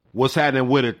What's happening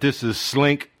with it? This is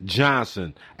Slink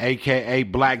Johnson, a.k.a.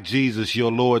 Black Jesus, your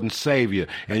Lord and Savior,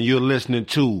 and you're listening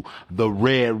to the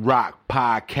Red Rock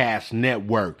Podcast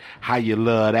Network. How you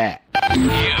love that? You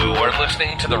are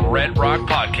listening to the Red Rock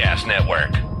Podcast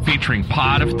Network, featuring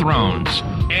Pod of Thrones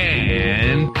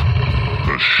and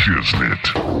the Shiznit.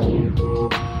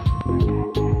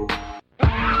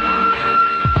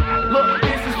 Look,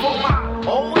 this is for my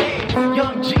old head,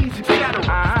 young Jesus channel.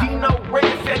 Dino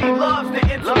Red said he loves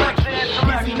the intellect.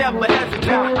 Yes, he never hesitates.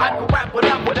 I can rap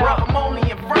whatever, bro. I'm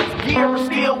only in first gear,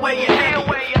 still way ahead.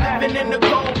 Living in the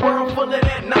cold world full of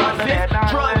that nonsense.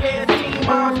 Drug heads, teen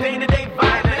moms, day-to-day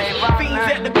violence.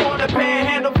 Fiends at the corner,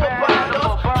 panhandle for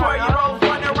bottles. 12-year-olds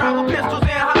running around with pistols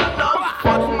and hollows.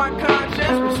 Fuck with my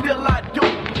conscience, but still I do.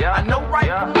 I know right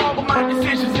from wrong, but my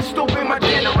decisions is stupid. My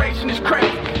generation is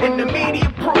crazy, and the media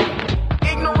proof.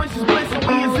 Ignorance is bliss, and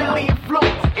we is illy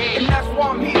influenced. And that's why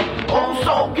I'm here. Old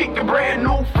soul kicking brand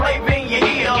new flavor in your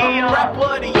ear.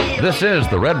 Rapper of the year. This is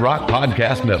the Red Rock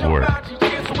Podcast Network.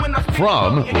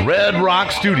 From Red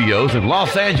Rock Studios in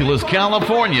Los Angeles,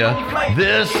 California,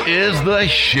 this is the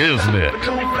Shiznit.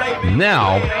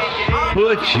 Now,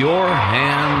 put your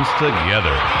hands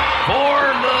together for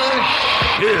the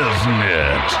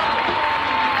Shiznit.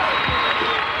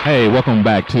 Hey, welcome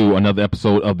back to another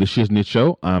episode of the Shiznit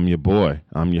Show. I'm your boy.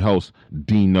 I'm your host,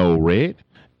 Dino Red,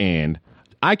 and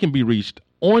I can be reached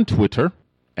on Twitter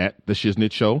at the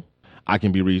Shiznit Show. I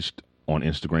can be reached on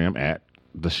Instagram at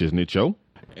the Shiznit Show,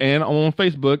 and on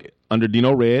Facebook under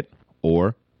Dino Red,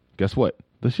 or guess what?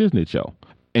 The Shiznit Show.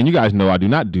 And you guys know I do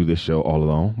not do this show all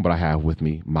alone, but I have with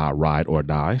me my ride or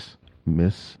dies,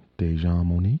 Miss Dejan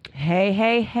Monique. Hey,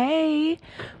 hey, hey.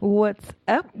 What's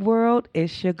up, world?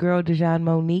 It's your girl, Dejan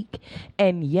Monique.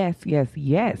 And yes,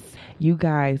 you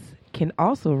guys can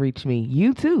also reach me.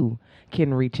 You too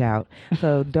can reach out.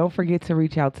 So don't forget to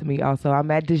reach out to me also.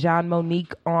 I'm at Dejan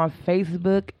Monique on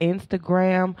Facebook,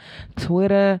 Instagram,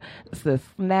 Twitter, the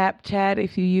Snapchat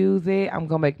if you use it. I'm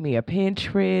going to make me a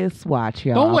Pinterest. Watch,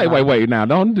 y'all. Don't wait now.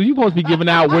 Don't you supposed to be giving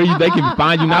out where they can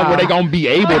find you, not where they going to be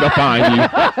able to find you.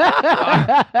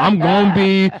 I'm going to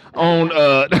be on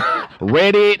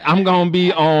Reddit. I'm going to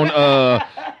be on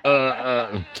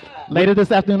later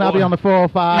this afternoon, I'll be on the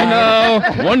 405. You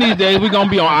know, one of these days we're gonna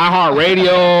be on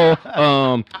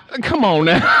iHeartRadio. Come on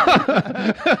now.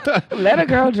 Let a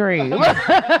girl dream.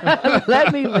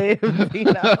 Let me live. You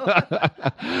know?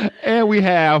 And we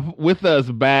have with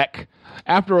us back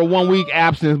after a 1 week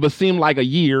absence, but seemed like a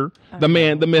year. The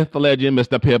man, the myth, the legend,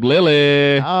 Mr. Pip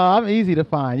Lilly. I'm easy to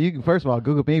find. You can, first of all,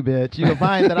 Google me, bitch. You can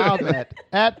find that I'm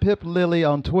at Pip Lilly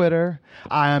on Twitter.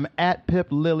 I am at Pip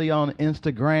Lilly on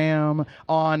Instagram.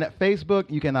 On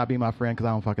Facebook, you cannot be my friend because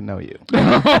I don't fucking know you. Google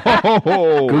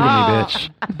me, bitch.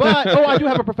 But, I do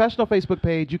have a professional Facebook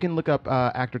page. You can look up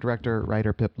actor, director,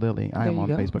 writer Pip Lilly. I am on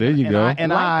Facebook. There you go.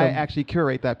 And I actually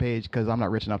curate that page because I'm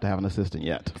not rich enough to have an assistant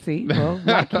yet. See? Well,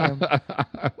 like him.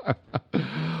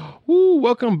 Woo,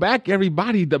 welcome back,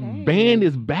 everybody. The band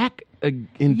is back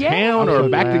in town or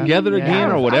back together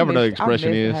again or whatever the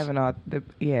expression is. Well,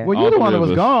 you're the one that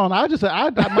was gone.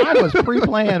 Mine was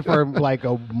pre-planned for like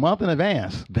a month in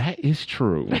advance. That is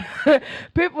true.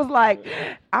 Pip was like,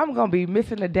 I'm going to be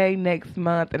missing a day next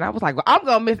month. And I was like, well, I'm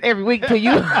going to miss every week till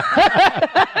you.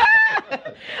 I'm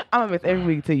going to miss every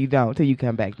week till you don't, till you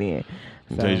come back then.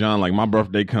 So. Dejan, like my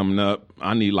birthday coming up,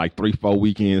 I need like 3-4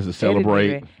 weekends to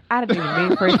celebrate. I didn't even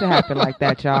mean for it to happen like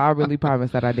that, y'all. I really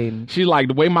promise that I didn't. She like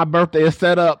the way my birthday is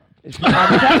set up.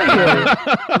 I'm telling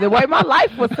you, the way my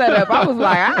life was set up, I was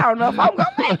like, I don't know if I'm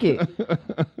gonna make it.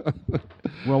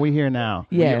 Well, we here now.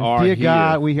 Yes. Dear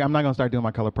God, we here. I'm not gonna start doing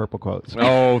my color purple quotes.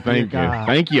 Oh, thank you.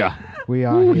 Thank you. We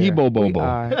are here. He bobo.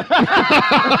 I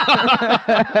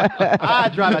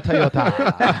drive a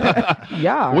Toyota.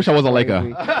 Yeah. Wish I was a Laker.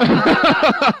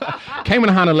 Came in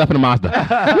a Honda, left in a Mazda.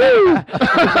 Woo!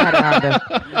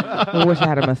 I wish I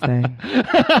had a Mustang.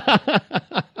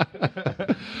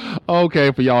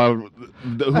 Okay, for y'all who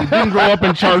didn't grow up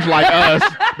in church like us,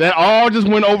 that all just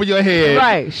went over your head.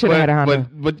 Right, should have had a Honda.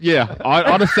 But yeah,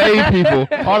 all the saved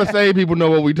people know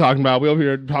what we're talking about. We over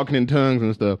here talking in tongues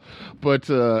and stuff. But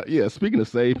yeah, speaking of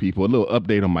saved people, a little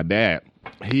update on my dad.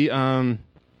 He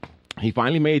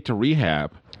finally made it to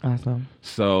rehab. Awesome.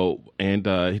 So, and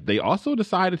they also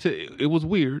decided it was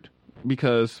weird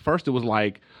because first it was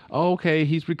like, oh, okay,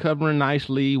 he's recovering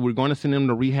nicely. We're going to send him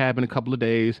to rehab in a couple of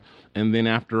days. And then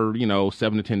after,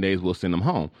 7 to 10 days, we'll send him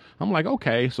home. I'm like,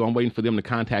 okay. So I'm waiting for them to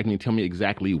contact me and tell me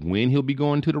exactly when he'll be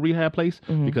going to the rehab place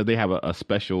because they have a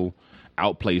special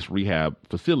outplace rehab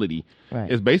facility.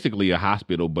 Right. It's basically a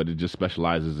hospital, but it just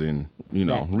specializes in,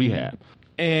 rehab.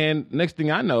 And next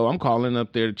thing I know, I'm calling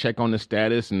up there to check on the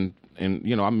status and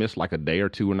and I missed like a day or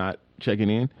two of not checking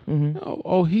in.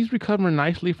 Oh, he's recovering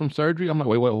nicely from surgery. I'm like,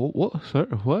 wait, what, sir?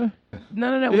 What?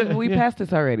 No. Yeah, we passed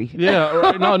this already. Yeah,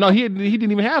 right. No, he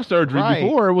didn't even have surgery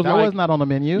before. It was that like, was not on the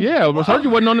menu. Yeah, but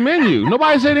surgery wasn't on the menu.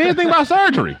 Nobody said anything about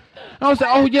surgery. I was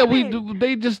like, oh yeah,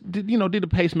 they just did a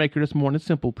pacemaker this morning.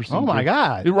 Simple procedure. Oh my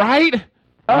God. Right?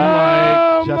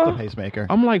 I'm Just a pacemaker.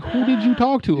 I'm like, who did you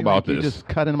talk to about You this? just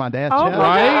cut into my dad's Oh chest. my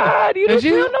Right? God, you And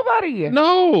didn't tell nobody.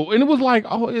 No, and it was like,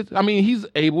 he's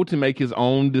able to make his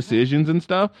own decisions and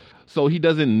stuff, so he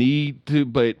doesn't need to.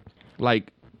 But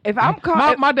like, If I'm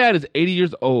caught, my dad is 80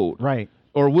 years old, Right.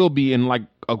 or will be in like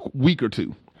a week or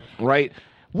two, right?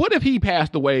 What if he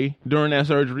passed away during that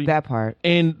surgery? that part.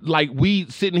 And like we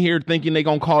sitting here thinking they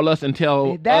gonna call us and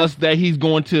tell us that he's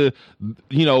going to,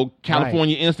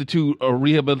 California Institute or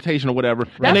rehabilitation or whatever,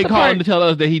 and they call him to tell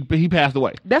us that he passed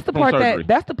away. That's the from part surgery.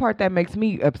 that's the part that makes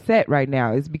me upset right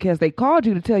now is because they called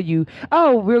you to tell you,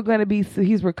 oh, we're going to be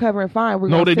he's recovering fine. We're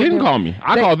No, gonna they send didn't him. call me.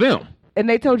 I called them. And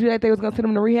they told you that they was going to send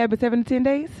him to rehab in 7 to 10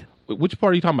 days. Which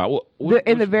part are you talking about?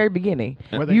 In the very beginning,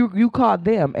 you called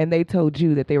them and they told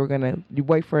you that they were going to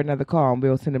wait for another call and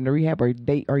we'll send them to rehab, or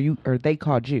they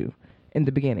called you in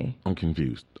the beginning. I'm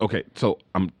confused. Okay, so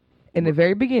In the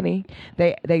very beginning,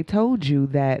 they told you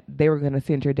that they were going to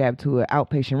send your dad to an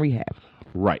outpatient rehab.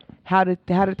 right. How did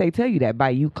they tell you that?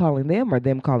 By you calling them or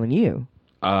them calling you?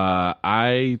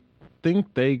 I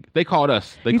think they called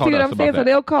us. They You called see what us I'm saying? about So that.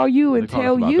 they'll call you and They called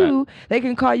tell us about you. They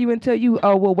can call you and tell you,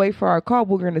 "Oh, we'll wait for our call.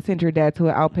 We're going to send your dad to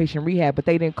an outpatient rehab." But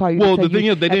they didn't call you. Well, to the tell thing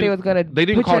you is, they that didn't. They was gonna they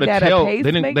didn't put call your to dad a tell. They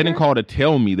didn't pacemaker? call to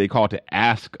tell me. They called to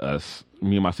ask us,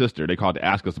 me and my sister. They called to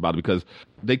ask us about it because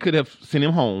they could have sent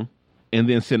him home and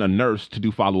then sent a nurse to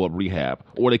do follow up rehab,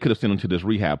 or they could have sent him to this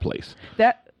rehab place.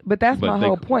 But that's But my they-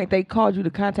 whole point. They called you to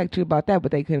contact you about that,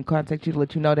 but they couldn't contact you to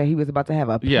let you know that he was about to have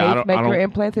a Yeah, pacemaker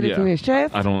implanted into his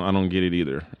chest. I don't get it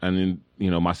either. And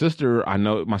then my sister. I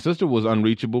know my sister was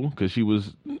unreachable because she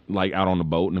was like out on the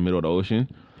boat in the middle of the ocean.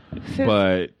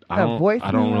 But I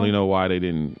don't really know why they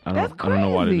didn't. I don't know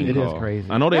why they crazy. didn't It call. is crazy.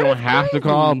 I know they That don't is have to crazy.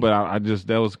 call, but I just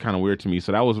that was kind of weird to me.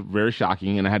 So that was very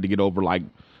shocking, and I had to get over like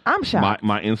I'm shocked.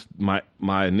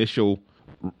 my initial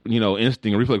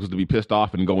instinct reflex was to be pissed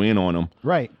off and go in on them.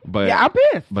 Right. But Yeah, I'm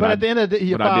pissed. But at the end of the day,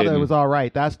 your father was all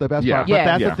right. That's the best Yeah. part. But Yeah.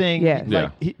 that's Yeah. the thing. Yeah.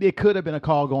 Like, it could have been a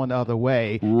call going the other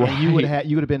way, and you would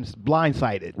have been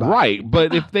blindsided. by it. Right,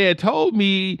 but if they had told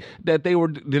me that they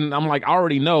were, then I'm like, I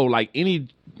already know, like any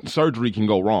surgery can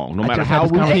go wrong, no matter just had how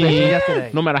this conversation routine.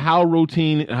 yesterday. No matter how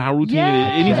routine Yes.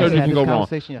 any Yeah, surgery had can this go wrong.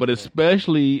 conversation But yesterday.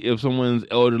 especially if someone's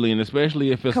elderly, and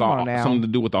especially if it's Come on now. something to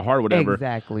do with the heart or whatever.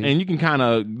 Exactly. And you can kind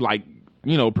of like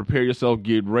prepare yourself,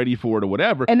 get ready for it or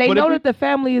whatever. And they But know if that the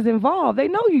family is involved. They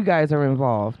know you guys are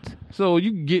involved. So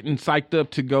you getting psyched up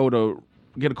to go to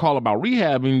get a call about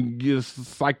rehab and get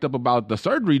psyched up about the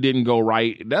surgery didn't go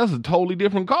right. That's a totally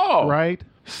different call. Right.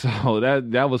 So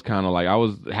that was kind of like, I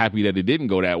was happy that it didn't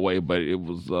go that way, but it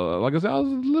was like I said, I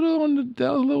was a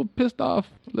little pissed off.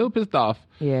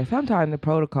 Yeah, sometimes the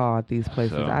protocol at these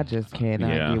places, So, I just cannot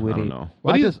yeah, get with I don't it. know.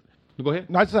 Well, But go ahead.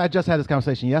 No, I just had this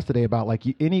conversation yesterday about like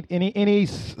any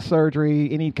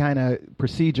surgery, any kind of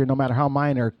procedure, no matter how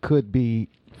minor, could be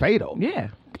fatal. Yeah.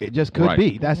 It just could Right.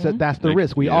 be. That's the They-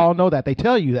 risk. We yeah. all know that. They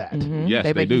tell you that. Yes,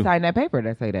 they they make you do. sign that paper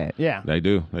that say that. Yeah. They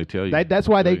do. They tell you. That's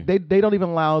why they don't even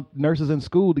allow nurses in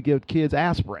school to give kids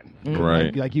aspirin.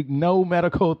 Right. Like no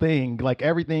medical thing. Like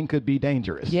everything could be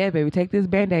dangerous. Yeah, baby, take this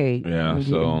Band-Aid. Yeah.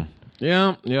 So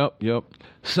yep.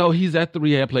 So he's at the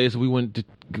rehab place. We went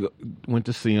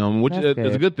to see him, which That's is a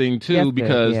good. good thing too, That's good,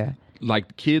 because yeah.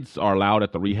 like kids are allowed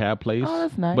at the rehab place. Oh,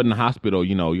 that's nice. But in the hospital,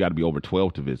 you got to be over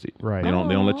 12 to visit. Right. They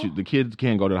don't let you. The kids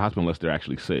can't go to the hospital unless they're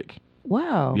actually sick.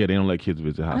 Wow. Yeah, they don't let kids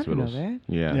visit didn't hospitals. know that.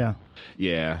 Yeah.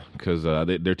 Yeah, because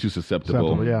they're too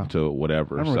susceptible Susceptible, yeah. to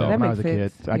whatever. I remember So that when I makes was a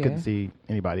kid. sense, I yeah. couldn't see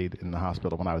anybody in the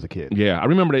hospital when I was a kid. yeah, I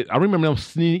remember them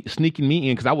sneaking me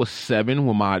in because I was 7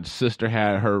 when my sister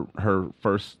had her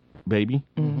first baby,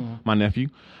 my nephew,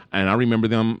 and I remember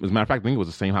them. As a matter of fact, I think it was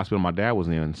the same hospital my dad was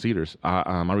in Cedars.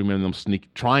 I remember them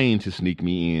trying to sneak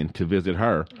me in to visit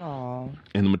her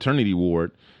in the maternity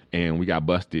ward. And we got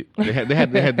busted. They had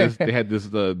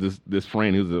this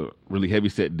friend who's a really heavy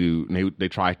set dude, and they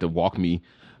tried to walk me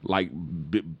like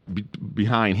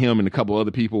behind him and a couple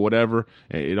other people, whatever.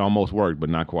 It almost worked, but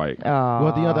not quite.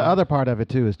 Well, the other part of it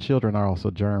too is children are also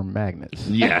germ magnets.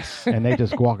 Yes. And they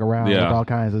just walk around Yeah. with all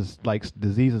kinds of like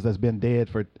diseases that's been dead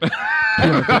for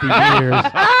 250 years.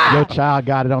 Your child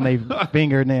got it on their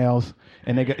fingernails,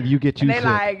 and you get And used they to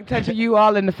it. like touching you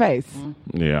all in the face.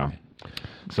 Yeah.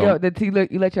 So You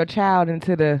let your child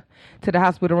into the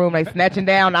hospital room, like snatching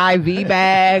down IV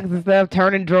bags and stuff,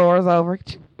 turning drawers over.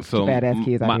 So badass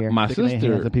kids out here. my Sticking their hands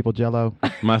sister, in people jello.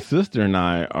 my sister and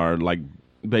I are like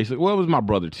basically. Well, it was my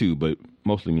brother too, but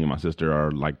mostly me and my sister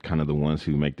are like kind of the ones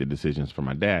who make the decisions for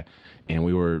my dad. And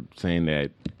we were saying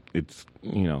that it's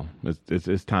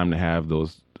it's time to have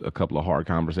a couple of hard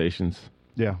conversations.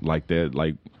 Yeah. Like that.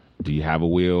 Like, do you have a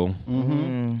will?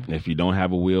 Mm-hmm. If you don't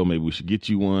have a will, maybe we should get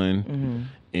you one. Mm-hmm.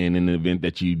 And in the event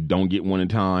that you don't get one in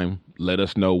time, let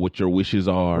us know what your wishes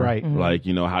are. Right. Mm-hmm. Like,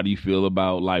 how do you feel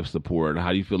about life support?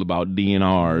 How do you feel about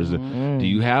DNRs? Mm-hmm. Do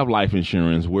you have life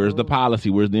insurance? Where's the policy?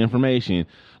 Where's the information?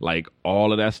 Like,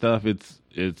 all of that stuff, it's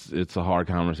a hard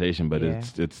conversation, but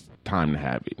it's time to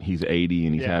have it. He's 80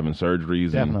 and he's having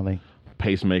surgeries. Definitely. And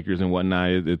pacemakers and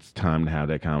whatnot. It's time to have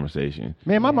that conversation.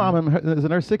 Man, my mom is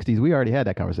in her 60s. We already had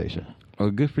that conversation. Oh,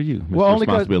 good for you. Mr. Well, only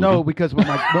because when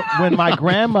my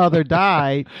grandmother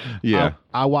died,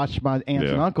 I watched my aunts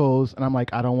and uncles, and I'm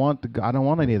like, I don't want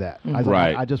any of that.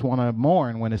 I just want to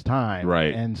mourn when it's time.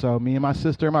 Right. And so me and my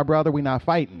sister and my brother, we not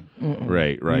fighting. Mm-mm.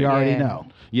 Right. We already know.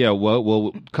 Yeah.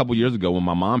 Well, a couple years ago when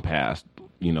my mom passed,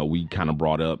 we kind of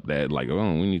brought up that like,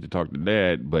 oh, we need to talk to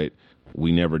Dad, but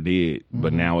we never did. Mm-hmm.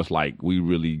 But now it's like we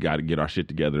really got to get our shit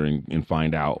together and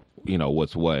find out,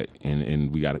 what's what,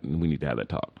 and we need to have that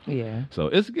talk. Yeah. So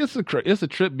it's a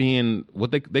trip being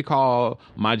what they call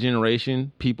my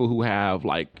generation, people who have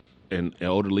like an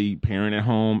elderly parent at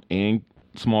home and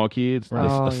small kids. Right.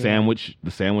 The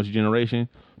sandwich generation,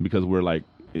 because we're like,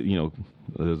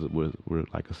 we're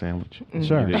like a sandwich. Mm-hmm.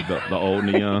 Sure. The old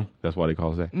and the young. That's why they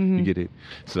call us that. Mm-hmm. You get it.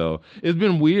 So it's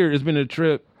been weird. It's been a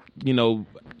trip,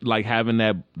 like having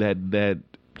that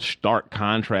stark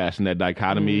contrast and that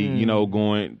dichotomy,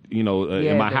 going,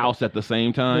 in my house at the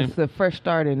same time. It's the first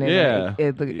start and then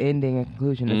the ending and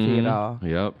conclusion to see it all.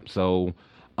 Yep. So,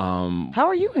 how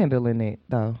are you handling it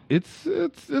though?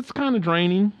 It's kind of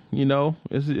draining,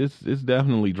 It's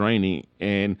definitely draining,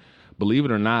 and believe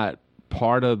it or not,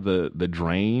 part of the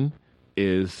drain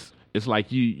is. It's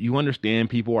like you understand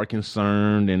people are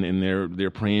concerned and they're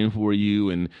praying for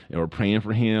you or praying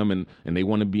for him and they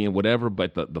want to be in whatever,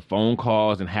 but the phone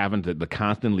calls and having to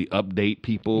constantly update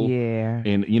people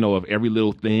and of every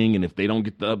little thing, and if they don't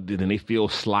get the update then they feel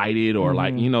slighted or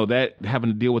like that, having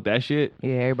to deal with that shit.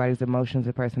 Yeah, everybody's emotions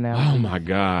and personality. Oh my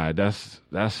God, that's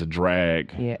a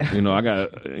drag. Yeah. I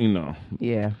got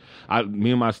Yeah.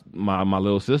 Me and my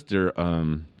little sister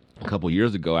a couple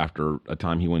years ago, after a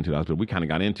time he went to the hospital, we kind of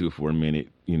got into it for a minute,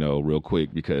 real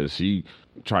quick, because she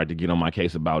tried to get on my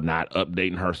case about not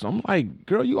updating her. So I'm like,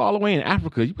 girl, you all the way in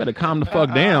Africa. You better calm the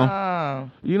fuck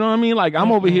down. You know what I mean? Like,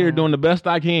 I'm over here doing the best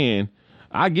I can.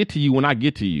 I get to you when I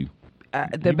get to you.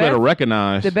 You better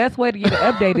recognize. The best way to get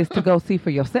an update is to go see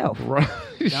for yourself. Right.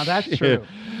 Now, that's true.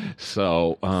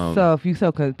 So,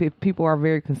 if people are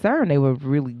very concerned, they would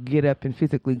really get up and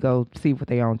physically go see with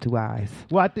their own two eyes.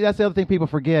 Well, I think that's the other thing people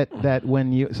forget, that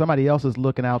when somebody else is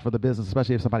looking out for the business,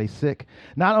 especially if somebody's sick,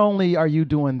 not only are you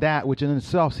doing that, which in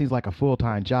itself seems like a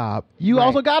full-time job, you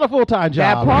also got a full-time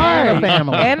job. That part. And a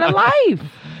family. And a life.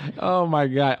 Oh, my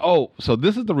God. Oh, so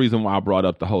this is the reason why I brought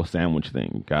up the whole sandwich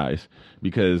thing, guys,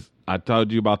 because I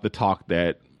told you about the talk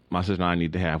that my sister and I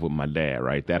need to have with my dad,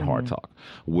 right? That hard talk.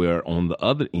 Where on the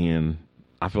other end,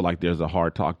 I feel like there's a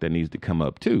hard talk that needs to come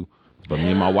up too. But me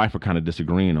and my wife are kind of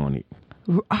disagreeing on it.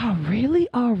 Oh, really?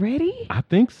 Already? I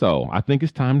think so. I think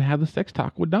it's time to have the sex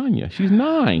talk with Danya. She's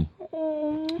 9.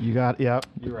 You're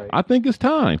right. I think it's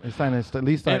time. It's time to at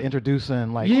least start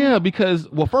introducing, like... Yeah, because,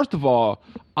 well, first of all,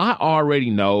 I already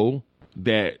know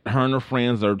that her and her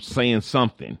friends are saying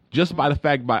something. Just by the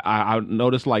fact, I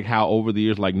noticed like how over the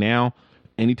years, like now,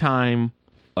 anytime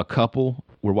a couple,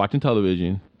 we're watching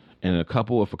television, and if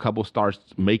a couple starts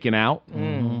making out,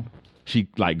 she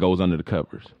like goes under the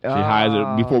covers. She hides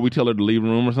her before we tell her to leave the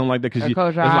room or something like that. Cause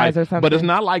close your eyes or something. But it's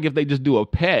not like if they just do a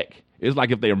peck. It's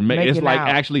like if they're it's like out.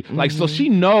 Actually like so she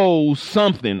knows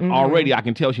something already. I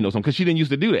can tell she knows something because she didn't used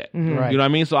to do that. Right. You know what I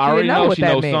mean? So I already know she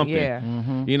knows something. Yeah.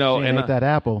 You know, She and ate that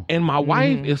apple. And my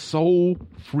wife is so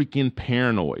freaking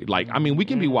paranoid. Like, I mean, we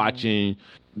can be watching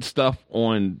stuff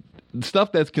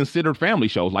that's considered family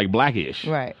shows, like Blackish.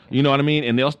 Right. You know what I mean?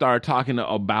 And they'll start talking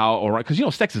about,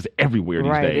 because, sex is everywhere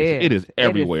these days. It is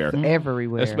everywhere. It is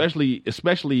everywhere.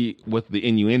 Especially with the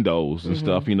innuendos and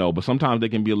stuff, but sometimes they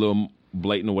can be a little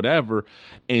blatant or whatever.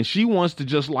 And she wants to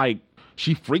just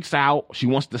she freaks out. She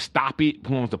wants to stop it,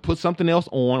 wants to put something else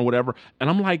on or whatever. And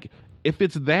I'm like, if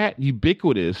it's that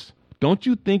ubiquitous, don't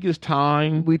you think it's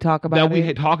time we talk about that it?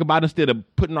 we talk about it instead of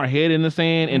putting our head in the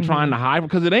sand and trying to hide?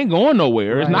 Because it ain't going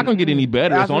nowhere. It's not going to get any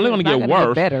better. It's only going to get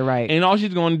worse. Better, right? And all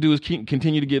she's going to do is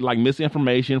continue to get like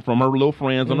misinformation from her little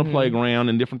friends on the playground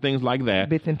and different things like that.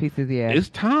 Bits and pieces, yeah. It's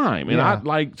time. And I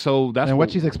like, so that's and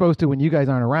what she's exposed to when you guys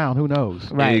aren't around, who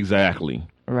knows? Right. Exactly.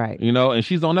 Right. You know, and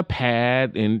she's on the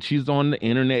pad and she's on the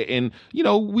internet and, you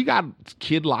know, we got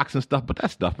kid locks and stuff, but that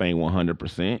stuff ain't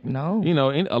 100%. No. You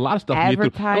know, and a lot of stuff.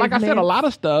 Like I said, a lot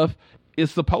of stuff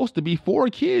is supposed to be for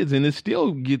kids and it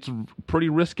still gets pretty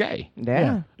risque.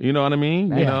 Yeah. You know what I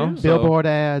mean? You know, Billboard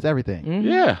ads, everything.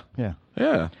 Yeah. Yeah.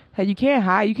 Yeah. Hey, you can't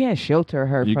hide. You can't shelter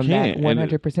her from that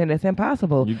 100%. That's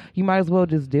impossible. You might as well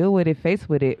just deal with it, face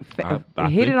with it,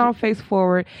 hit it on face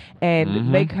forward,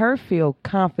 and make her feel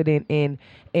confident in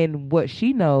what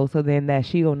she knows, so then that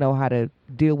she'll know how to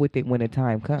deal with it when the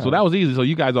time comes. So that was easy. So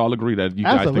you guys all agree that you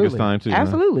guys think it's time too.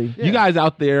 Absolutely. Huh? You guys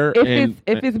out there, if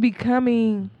it's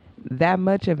becoming that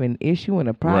much of an issue and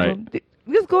a problem. Right.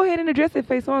 Just go ahead and address it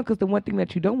face on, because the one thing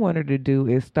that you don't want her to do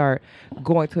is start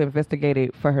going to investigate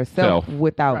it for herself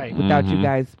without you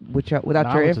guys, without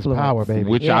your influence. Power, baby.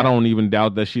 Which I don't even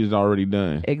doubt that she's already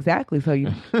done. Exactly. So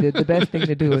the best thing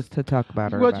to do is to talk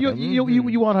about her. Well,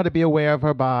 you want her to be aware of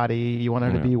her body. You want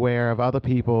her to be aware of other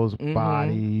people's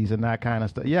bodies and that kind of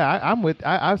stuff. Yeah, I'm with.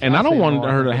 I don't want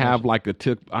her to have like a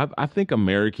tip. I think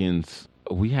Americans,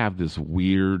 we have this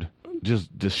weird, just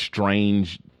this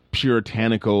strange,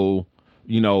 puritanical,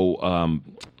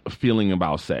 feeling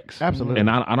about sex. Absolutely. And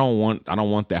I don't want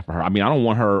that for her. I mean, I don't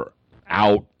want her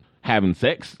out having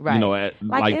sex, right.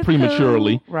 like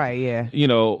prematurely. Cool. Right, yeah.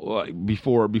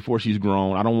 Before she's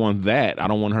grown. I don't want that. I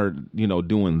don't want her,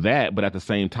 doing that, but at the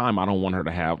same time I don't want her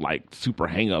to have like super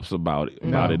hang-ups about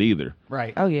it either.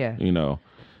 Right. Oh yeah.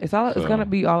 It's going to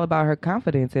be all about her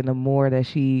confidence, and the more that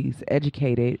she's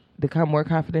educated, the more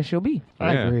confident she'll be.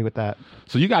 I agree with that.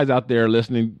 So you guys out there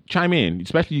listening, chime in,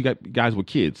 especially you guys with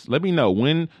kids. Let me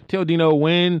know. Tell Dino,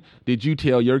 when did you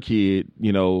tell your kid,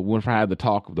 when I had the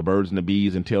talk of the birds and the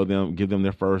bees and give them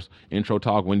their first intro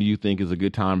talk? When do you think is a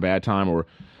good time, bad time, or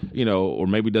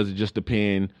maybe does it just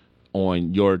depend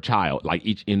on your child? Like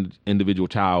each individual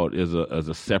child is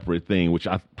a separate thing, which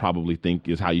I probably think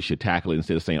is how you should tackle it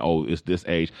instead of saying, oh, it's this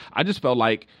age. I just felt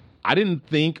like I didn't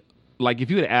think, like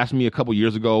if you had asked me a couple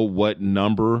years ago what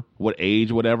number, what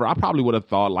age, whatever, I probably would have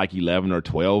thought like 11 or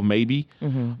 12 maybe.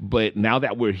 Mm-hmm. But now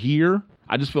that we're here,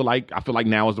 I feel like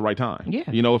now is the right time.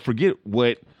 Yeah. Forget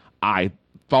what I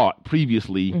thought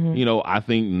previously. Mm-hmm. I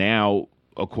think now,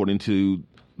 according to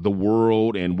the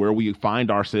world and where we find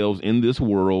ourselves in this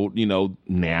world,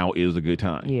 now is a good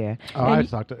time. Yeah. Oh, I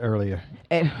talked earlier.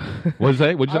 What'd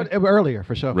you say? Earlier,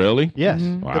 for sure. Really? Yes.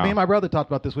 Mm-hmm. Wow. Me and my brother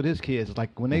talked about this with his kids.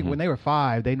 Like when they were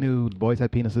 5, they knew boys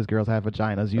had penises, girls had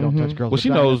vaginas. You don't touch girls'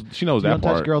 vaginas. Well, she knows that part. You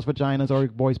don't touch girls' vaginas or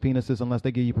boys' penises unless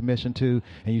they give you permission to,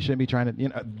 and you shouldn't be trying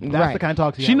to, that's the kind of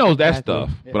talk she knows that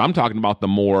stuff. Yeah. But I'm talking about the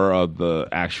more of the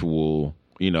actual,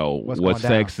 what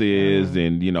sex is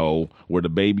and, where the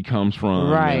baby comes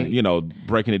from. Right. And,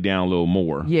 breaking it down a little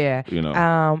more. Yeah.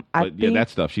 I think that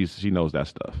stuff, she knows that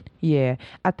stuff. Yeah.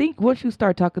 I think once you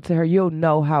start talking to her, you'll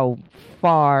know how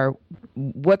far,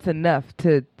 what's enough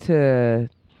to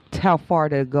how far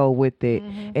to go with it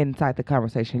inside the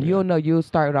conversation. You'll know. You'll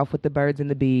start off with the birds and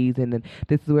the bees, and then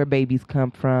this is where babies come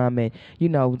from, and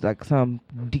like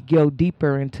go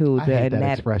deeper into the anatomy.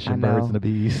 That expression, birds and the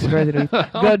bees.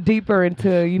 Go deeper into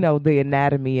the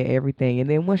anatomy and everything, and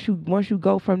then once you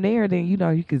go from there, then you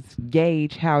can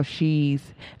gauge how she's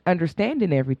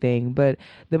understanding everything. But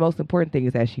the most important thing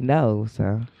is that she knows.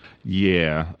 So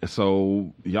yeah.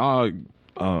 So y'all,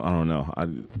 I don't know.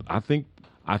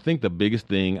 I think the biggest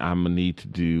thing I'm gonna need to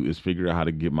do is figure out how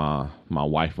to get my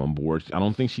wife on board. I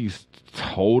don't think she's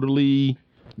totally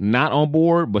not on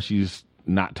board, but she's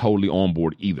not totally on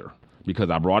board either, because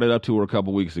I brought it up to her a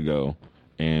couple weeks ago,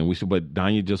 and but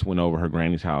Danya just went over her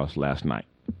granny's house last night.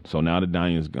 So now that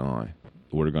Danya's gone,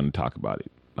 we're gonna talk about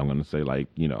it. I'm gonna say we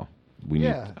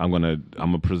need. I'm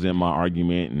gonna present my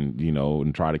argument and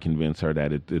and try to convince her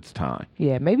that it's time.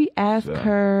 Yeah, maybe ask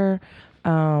her.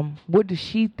 What does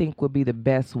she think would be the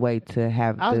best way to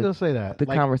have I was going to say that the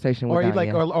conversation with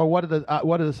Danya? Or what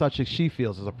are the subjects she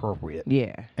feels is appropriate?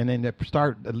 Yeah, and then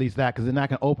start at least that, because then that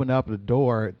can open up the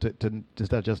door to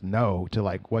just know to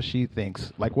like what she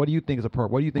thinks. Like, what do you think is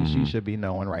appropriate? What do you think she should be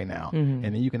knowing right now? Mm-hmm.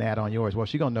 And then you can add on yours. Well,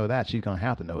 she's gonna know that. She's gonna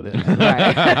have to know this.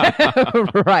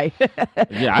 Right. Right.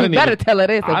 Yeah, better tell her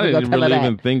this. I didn't really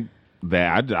even think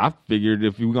that. I figured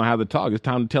if we were gonna have the talk, it's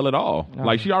time to tell it all. Oh.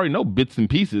 Like, she already know bits and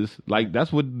pieces. Like,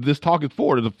 that's what this talk is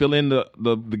for, to fill in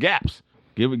the gaps.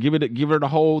 Give her the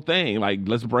whole thing. Like,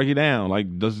 let's break it down. Like,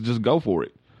 let's just go for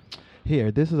it.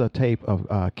 Here, this is a tape of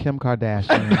Kim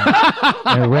Kardashian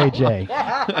and Ray J.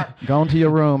 Go into your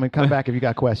room and come back if you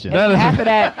got questions. And after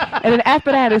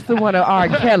that, it's the one of R.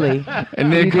 Kelly.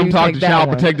 And then come talk to Child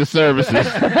Protective Services.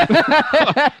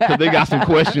 Because they got some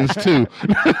questions, too.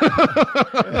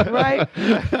 Right?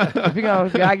 If you go,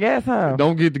 I guess, huh?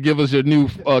 Don't get to give us your new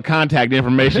contact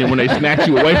information when they snatch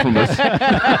you away from us.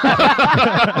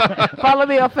 Follow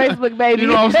me on Facebook, baby. You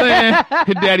know what I'm saying?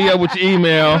 Hit Daddy up with your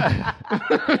email.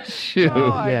 Shoot.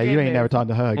 Oh, yeah, you ain't never talked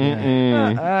to Hug.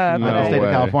 No The state of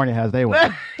way. California has they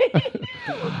one.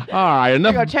 All right,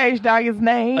 We're going to change Doggy's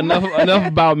name. enough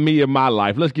about me and my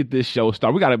life. Let's get this show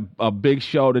started. We got a big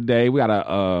show today. We got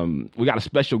a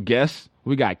special guest.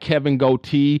 We got Kevin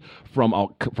Goatee from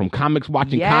Comics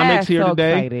Watching Comics here so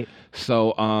today. Excited.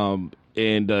 So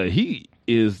he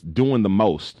is doing the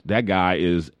most. That guy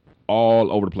is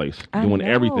all over the place, doing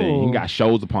everything. He got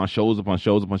shows upon shows upon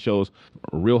shows upon shows.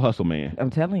 A real hustle man. I'm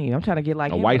telling you, I'm trying to get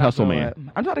like A him white when I hustle grow man. up.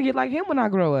 I'm trying to get like him when I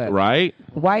grow up. Right?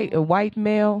 A white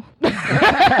male. Good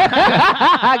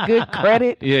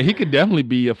credit. Yeah, he could definitely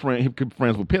be a friend. He could be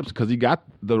friends with Pips because he got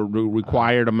the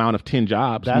required amount of 10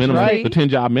 jobs. That's minimum, right. The 10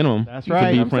 job minimum. That's to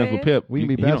right. be I'm friends saying. with Pip. We can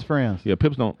be He best don't- friends. Yeah,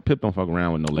 Pip don't fuck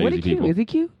around with no What lazy is cute? people. Is he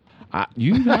cute?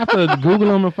 You have to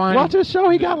Google him and find. Watch his show.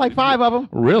 He got like 5 of them.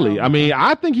 Really? I mean,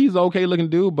 I think he's an okay looking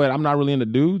dude, but I'm not really into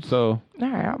dudes. So, All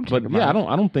right, I'm but checking yeah, him out.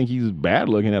 I don't think he's bad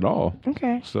looking at all.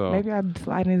 Okay. So- maybe I'll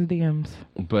slide in his DMs.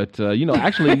 But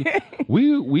actually,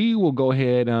 we will go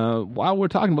ahead while we're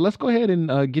talking. But let's go ahead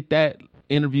and get that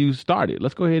interview started.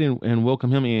 Let's go ahead and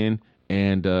welcome him in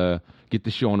and get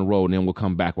the show on the road, and then we'll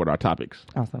come back with our topics.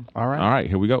 Awesome. All right. All right,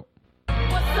 here we go. What's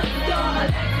up, y'all?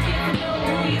 Let's get to know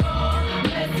who you are.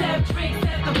 Let's have drinks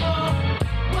at the bar.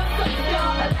 What's up,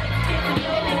 y'all? Let's get to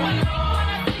know who you are.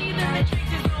 I see that the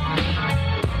drinks is on me.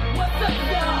 What's up,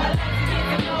 y'all? Let's get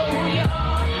to know who you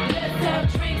are. Let's have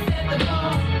drinks at the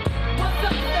bar. What's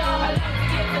up, y'all? Let's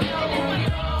get to know who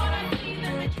you are. I see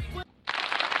that the drinks.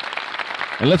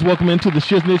 And let's welcome into the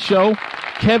Shiznit Show,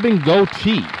 Kevin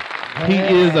Goatee. He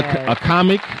is a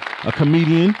comic, a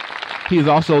comedian. He is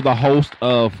also the host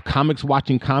of Comics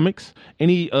Watching Comics.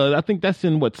 And he, I think that's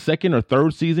in, second or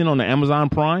third season on the Amazon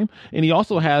Prime. And he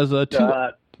also has 2...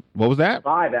 what was that?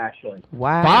 5, actually.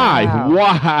 Wow. 5.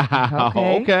 Wow.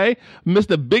 Okay. Okay.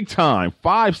 Mr. Big Time.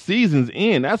 5 seasons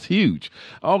in. That's huge.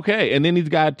 Okay. And then he's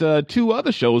got 2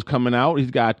 other shows coming out.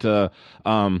 He's got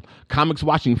Comics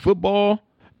Watching Football.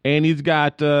 And he's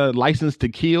got License to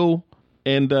Kill.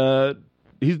 And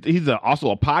he's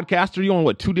also a podcaster. You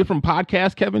on 2 different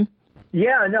podcasts, Kevin?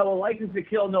 Yeah, no, well, License to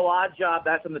Kill, No Odd Job,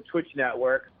 that's on the Twitch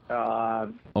network.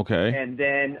 Okay. And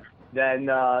then I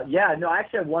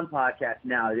actually have one podcast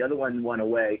now. The other one went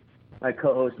away. My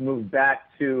co-host moved back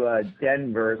to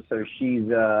Denver, so she's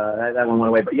that one went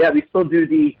away. But yeah, we still do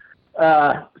the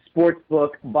Sportsbook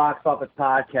Box Office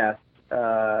podcast.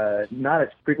 Not as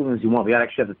frequently as you want. We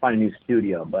actually have to find a new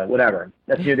studio, but whatever.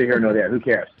 That's neither here nor there. Who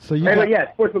cares? So you anyway,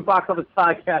 got- Sportsbook Box Office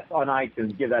podcast on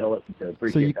iTunes. Give that a listen to.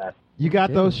 Appreciate that. You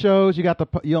got those shows. You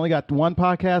only got one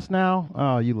podcast now.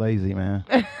 Oh, you lazy man.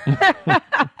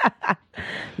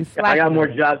 He's I got slacking. more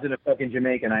jobs than a fucking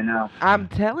Jamaican, I know. I'm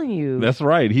telling you. That's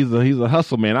right. He's a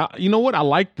hustle man. You know what? I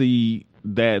like the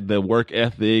work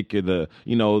ethic, the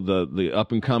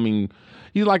up and coming.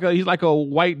 He's like a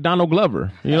white Donald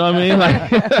Glover. You know what I mean?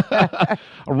 Like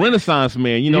a Renaissance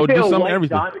man. Did you say do a some white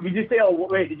everything. Did you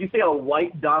say a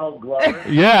white Donald Glover?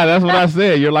 Yeah, that's what I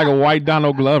said. You're like a white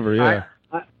Donald Glover. Yeah.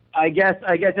 I guess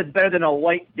it's better than a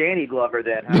white Danny Glover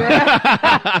then.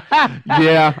 Huh?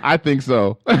 Yeah, I think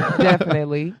so.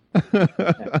 Definitely.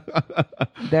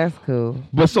 That's cool.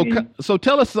 But so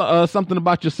tell us something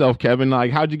about yourself, Kevin.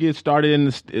 Like, how'd you get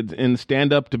started in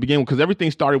stand up to begin with? Because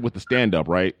everything started with the stand up,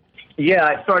 right? Yeah,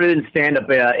 I started in stand-up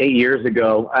 8 years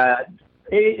ago.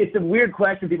 It's a weird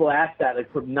question people ask that, like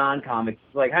for non-comics.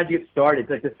 Like, how'd you get started? It's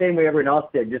like the same way everyone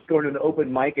else did, just going to an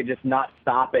open mic and just not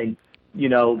stopping,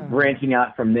 branching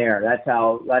out from there. That's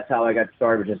how I got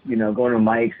started, just, going to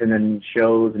mics and then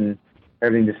shows and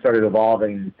everything just started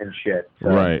evolving and shit. So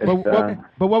Right.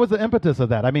 But what was the impetus of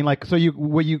that? I mean, like, so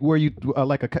were you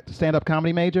like a stand-up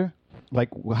comedy major? Like,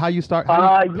 how you start?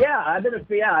 Yeah, I've been a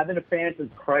fan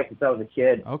since I was a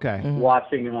kid. Okay.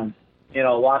 Watching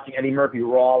Eddie Murphy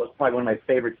Raw was probably one of my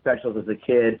favorite specials as a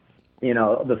kid.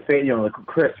 The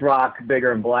Chris Rock,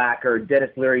 Bigger and Blacker, Dennis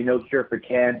Leary, No Cure for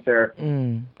Cancer.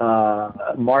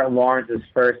 Martin Lawrence's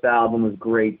first album was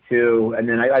great too. And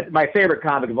then my favorite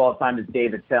comic of all time is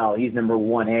Dave Attell. He's number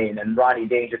 1A, and then Rodney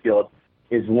Dangerfield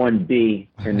is 1B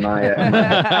in my.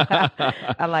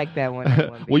 I like that one.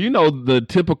 Well, the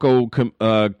typical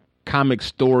comic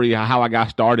story, how I got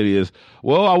started is,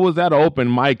 well, I was at an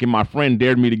open mic and my friend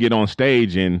dared me to get on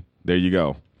stage, and there you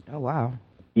go. Oh, wow.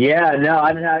 Yeah, no,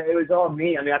 I mean, it was all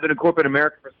me. I mean, I've been in corporate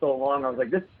America for so long. I was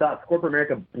like, this sucks. Corporate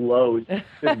America blows.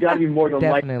 There's got to be more than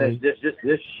life than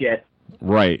this shit.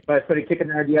 Right. But I started kicking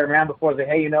the idea around before. I was like,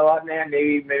 hey, you know what, man?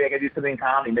 Maybe I could do something in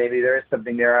comedy. Maybe there is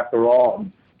something there after all.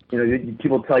 You know,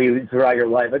 people tell you throughout your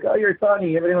life, like, oh, you're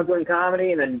funny. Everyone's doing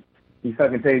comedy. And then you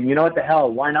fucking say, you know what the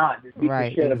hell? Why not? Just beat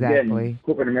the shit up in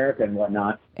corporate America and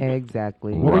whatnot.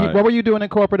 Exactly. What were you doing in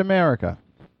corporate America?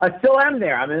 I still am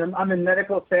there. I'm in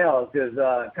medical sales because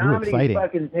comedy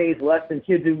fucking pays less than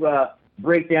kids who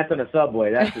break dance on a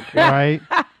subway. That's for sure. Right.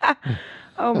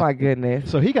 Oh my goodness.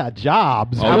 So he got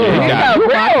jobs. Oh, yeah. You're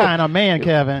my kind of man,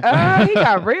 Kevin. He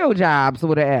got real jobs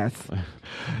with an S.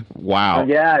 Wow.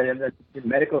 Yeah, in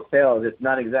medical sales, it's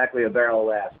not exactly a barrel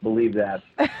of ass. Believe that.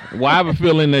 Well, I have a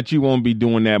feeling that you won't be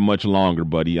doing that much longer,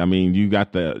 buddy. I mean, you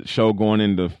got the show going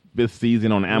into 5th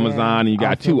season on Amazon, and you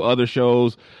got 2 other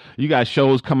shows. You got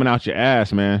shows coming out your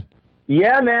ass, man.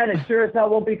 Yeah, man. It sure as hell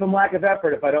won't be from lack of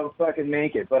effort if I don't fucking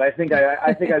make it. But I think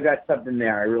I've got something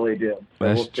there. I really do. So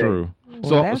That's true.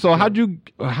 So how'd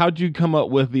you come up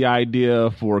with the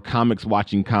idea for Comics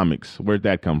Watching Comics? Where'd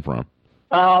that come from?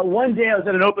 One day I was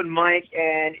at an open mic,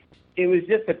 and it was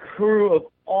just a crew of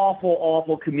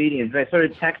awful comedians. And I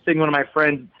started texting one of my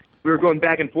friends. We were going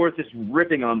back and forth, just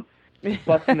ripping them,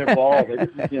 busting their balls,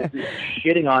 just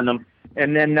shitting on them.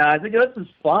 And then I was like, this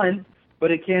is fun,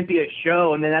 but it can't be a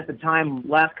show. And then at the time,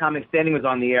 Last Comic Standing was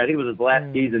on the air. I think it was his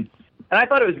last season. And I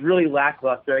thought it was really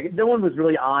lackluster. No one was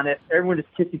really on it. Everyone just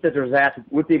kissed each other's ass,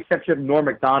 with the exception of Norm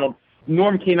Macdonald.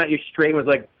 Norm came at you straight and was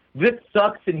like, this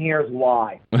sucks, and here's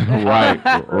why. Right.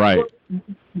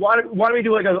 Why don't we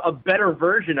do like a better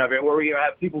version of it where we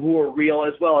have people who are real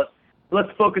as well as let's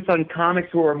focus on comics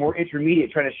who are more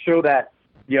intermediate, trying to show that,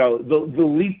 you know, the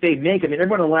leap they make. I mean,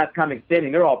 everyone in the Last Comic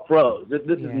Standing, they're all pros. This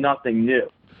is nothing new.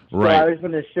 Right. So I just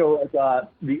want to show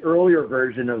the earlier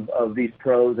version of these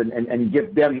pros and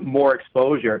give them more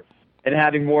exposure and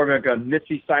having more of like a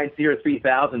Mystery Science Theater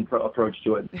 3000 approach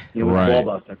to it, you know, with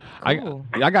Ballbuster. Cool.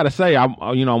 I gotta say, I'm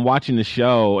watching the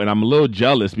show and I'm a little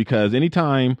jealous because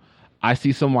anytime I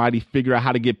see somebody figure out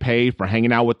how to get paid for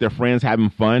hanging out with their friends, having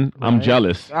fun, I'm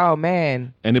jealous. Oh,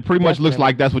 man. And it pretty much looks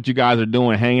like that's what you guys are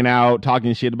doing, hanging out,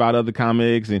 talking shit about other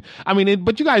comics. And I mean,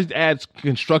 but you guys add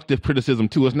constructive criticism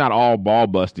too. It's not all ball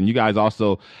busting. You guys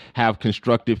also have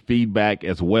constructive feedback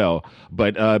as well.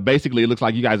 But basically, it looks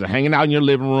like you guys are hanging out in your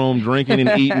living room, drinking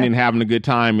and eating and having a good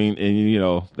time. And you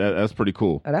know, that's pretty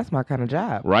cool. Oh, that's my kind of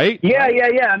job. Right? Yeah.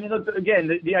 I mean, look,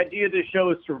 again, the idea of this show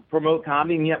is to promote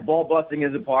comedy, and yet ball busting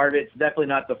is a part of it. It's definitely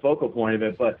not the focal point of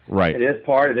it, but it is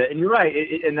part of it. And you're right,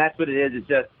 and that's what it is. It's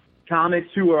just comics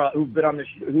who've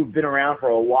been around for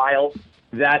a while.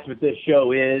 That's what this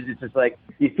show is. It's just like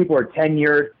these people are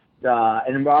tenured,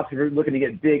 and we're also looking to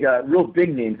get real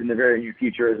big names in the very near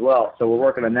future as well. So we're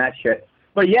working on that shit.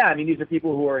 But yeah, I mean, these are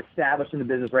people who are established in the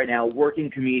business right now,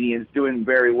 working comedians, doing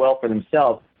very well for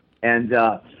themselves, and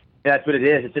that's what it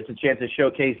is. It's just a chance to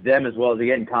showcase them as well as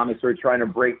again comics who are trying to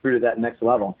break through to that next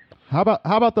level. How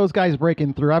about those guys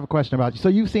breaking through? I have a question about you. So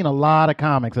you've seen a lot of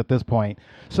comics at this point.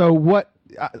 So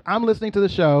I'm listening to the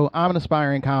show. I'm an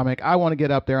aspiring comic. I want to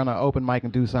get up there on an open mic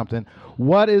and do something.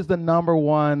 What is the number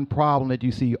one problem that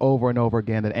you see over and over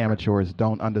again that amateurs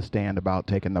don't understand about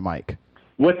taking the mic?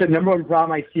 What's the number one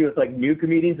problem I see with like new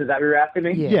comedians? Is that what you're asking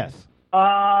me? Yes.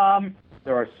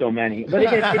 There are so many. But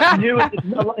again, it's new.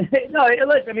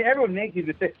 Listen, I mean, everyone makes these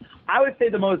mistakes. I would say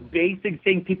the most basic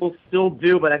thing people still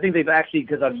do, but I think they've actually,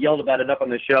 because I've yelled about it enough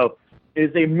on the show,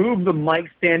 is they move the mic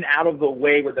stand out of the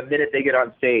way with the minute they get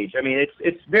on stage. I mean,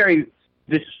 it's very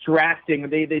distracting.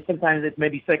 They sometimes it's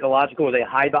maybe psychological or they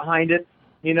hide behind it.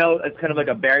 You know, it's kind of like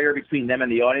a barrier between them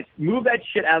and the audience. Move that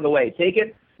shit out of the way. Take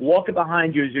it, walk it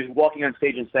behind you as you're walking on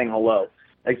stage and saying hello.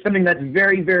 Like something that's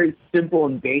very, very simple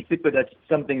and basic, but that's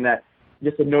something that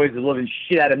just annoys the living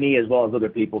shit out of me as well as other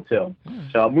people too.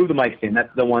 So move the mic stand. That's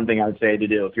the one thing I would say to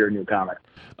do if you're a new comic.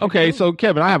 Okay, so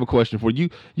Kevin, I have a question for you.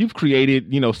 You've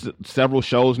created, several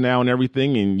shows now and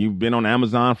everything, and you've been on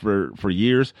Amazon for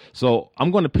years. So I'm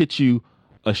going to pitch you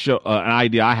a show, an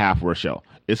idea I have for a show.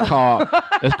 It's called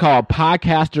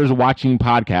Podcasters Watching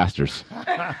Podcasters.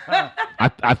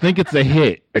 I think it's a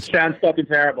hit. It sounds fucking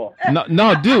terrible.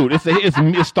 No, dude,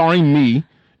 it's starring me.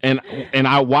 And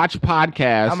I watch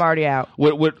podcasts. I'm already out.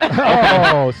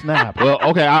 Oh, snap. Well,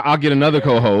 okay, I'll get another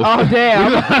co-host. Oh,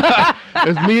 damn.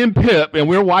 It's me and Pip, and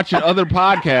we're watching other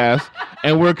podcasts,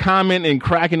 and we're commenting and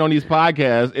cracking on these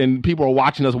podcasts, and people are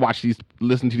watching us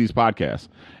listen to these podcasts.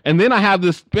 And then I have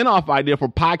this spinoff idea for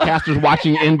podcasters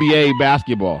watching NBA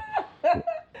basketball.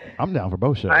 I'm down for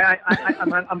both shows.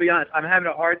 I'm be honest. I'm having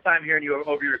a hard time hearing you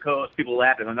over your co-host. People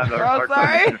laughing. I'm having a Oh, hard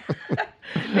sorry.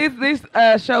 time. These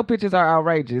show pictures are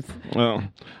outrageous. Well,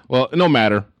 no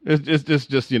matter. It's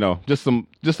just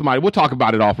somebody. We'll talk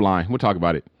about it offline. We'll talk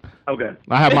about it. Okay.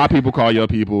 I have my people call your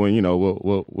people, and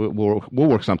we'll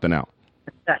work something out.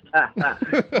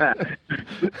 The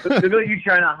minute you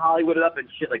trying to Hollywood it up and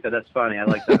shit like that, that's funny. I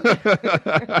like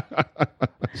that.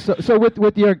 So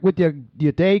with your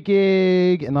day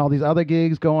gig and all these other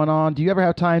gigs going on, do you ever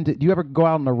have time do you ever go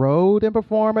out on the road and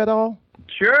perform at all?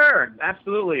 Sure,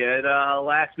 absolutely.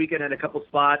 Last weekend I had a couple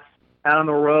spots out on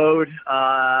the road.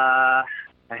 I'm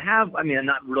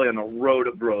not really on the road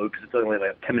because it's only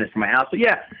like 10 minutes from my house. But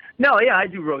I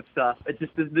do road stuff. It's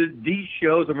just these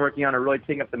shows I'm working on are really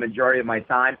taking up the majority of my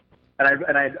time,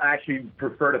 and I actually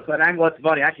prefer to play. And what's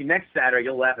funny, actually next Saturday,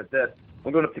 you'll laugh at this.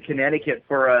 I'm going up to Connecticut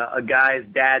for a guy's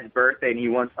dad's birthday, and he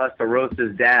wants us to roast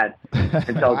his dad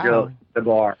and tell jokes at the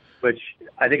bar, which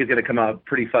I think is going to come out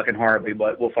pretty fucking horribly,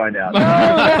 but we'll find out.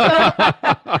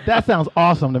 That sounds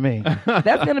awesome to me.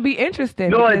 That's going to be interesting.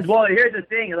 No, because- well, here's the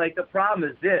thing. Like, the problem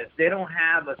is this. They don't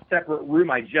have a separate room.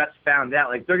 I just found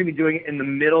out. Like, they're going to be doing it in the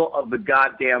middle of the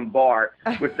goddamn bar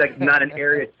with, like, not an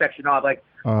area section off. Like,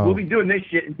 we'll be doing this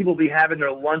shit, and people will be having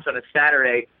their lunch on a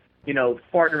Saturday,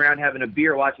 farting around having a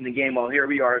beer watching the game while here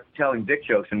we are telling dick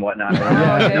jokes and whatnot.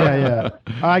 Yeah.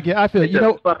 I feel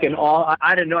It's fucking all.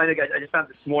 I didn't know. I think I just found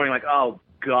this morning like, oh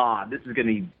God, this is gonna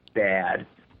be bad.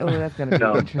 Oh, that's going to be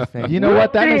interesting. You know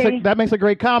what? That makes a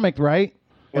great comic, right?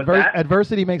 What's that?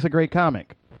 Adversity makes a great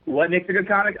comic. What makes a good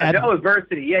comic?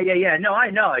 Adversity. Yeah. No,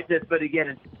 I know. But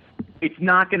again, it's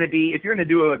not going to be if you're going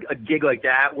to do a gig like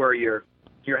that where you're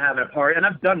having a party, and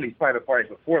I've done these private parties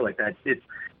before like that.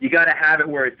 You got to have it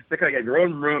where it's like your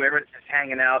own room, everyone's just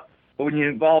hanging out. But when you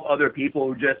involve other people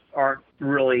who just aren't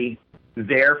really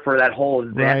there for that whole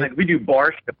event, right. Like we do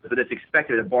bar shows, but it's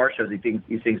expected at bar shows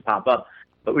these things pop up.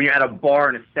 But when you're at a bar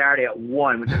on a Saturday at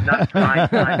 1, which is not prime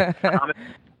time,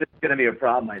 it's going to be a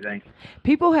problem, I think.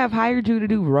 People have hired you to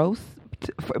do roasts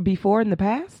before in the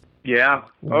past? Yeah.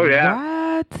 Oh,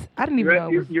 yeah. What? I didn't even know.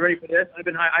 You ready for this?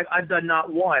 I've done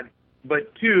not 1,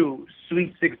 but 2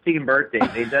 Sweet 16 birthdays.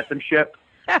 Ain't that some shit?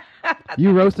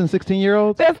 You roasting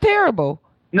 16-year-olds? That's terrible.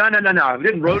 No. I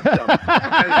didn't roast them.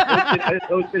 I just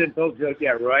hosted and told jokes.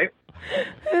 Yeah, right?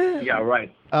 Yeah,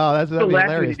 right. Oh, that'd be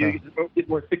hilarious. The last thing you do is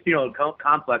more 16-year-old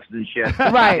complexes and shit.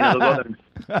 Right. They'll go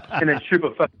there and then troop a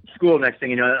fucking school next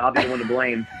thing you know, I'll be the one to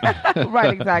blame.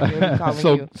 Right, exactly.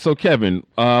 So Kevin,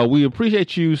 we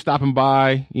appreciate you stopping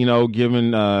by,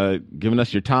 giving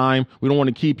us your time. We don't want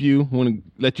to keep you. We want to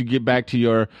let you get back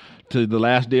to the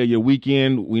last day of your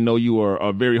weekend. We know you are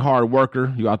a very hard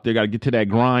worker. You out there got to get to that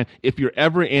grind. If you're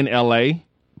ever in LA,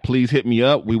 please hit me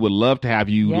up. We would love to have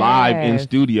you live in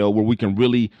studio where we can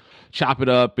really chop it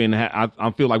up, and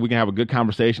I feel like we can have a good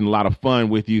conversation, a lot of fun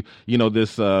with you.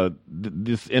 This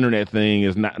internet thing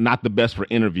is not the best for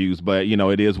interviews, but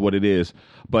it is what it is.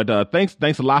 But thanks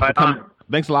a lot for coming.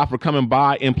 Thanks a lot for coming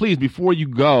by. And please, before you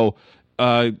go,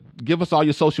 give us all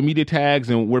your social media tags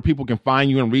and where people can find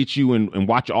you and reach you and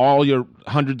watch all your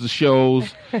hundreds of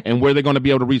shows and where they're going to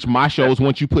be able to reach my shows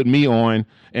once you put me on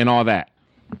and all that.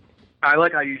 I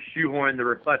like how you shoehorn the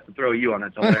request to throw you on.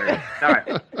 That's hilarious. All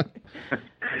right.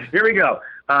 Here we go.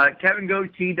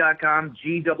 KevinGoatee.com,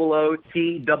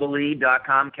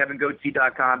 GOOTEE.com,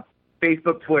 KevinGoatee.com,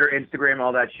 Facebook, Twitter, Instagram,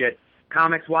 all that shit.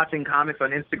 Comics Watching Comics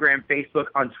on Instagram, Facebook.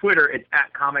 On Twitter, it's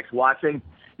at Comics Watching.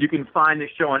 You can find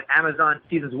this show on Amazon,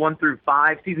 seasons 1 through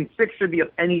 5. Season 6 should be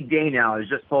up any day now. I was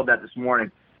just told that this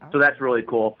morning. So that's really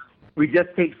cool. We just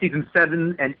take season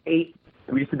 7 and 8.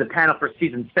 We just did the panel for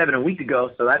season 7 a week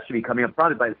ago, so that should be coming up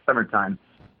probably by the summertime.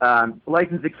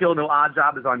 License to Kill No Odd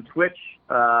Job is on Twitch.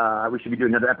 We should be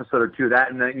doing another episode or 2 of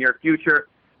that in the near future.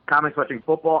 Comics Watching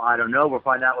Football, I don't know. We'll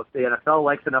find out if the NFL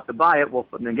likes enough to buy it.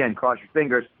 And again, cross your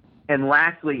fingers. And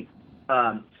lastly,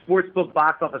 Sportsbook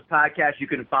Box Office Podcast you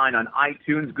can find on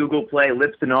iTunes, Google Play,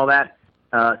 Lips, and all that.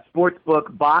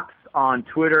 Sportsbook Box on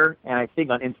Twitter and I think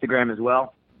on Instagram as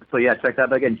well. So, yeah, check that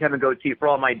out. But again, Kevin Goatee for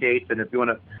all my dates. And if you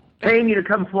want to pay me to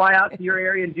come fly out to your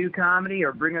area and do comedy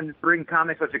or bring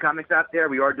comics, watch your comics out there,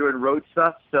 we are doing road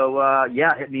stuff. So,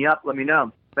 hit me up. Let me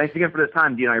know. Thanks again for this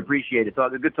time, Dean. I appreciate it. So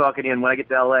it's good talking to you. And when I get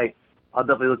to L.A., I'll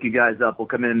definitely look you guys up. We'll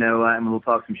come in and we'll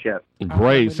talk some shit.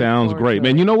 Great. Sounds great.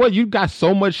 Man, you know what? You got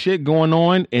so much shit going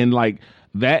on, and,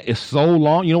 that is so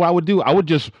long. You know what I would do? I would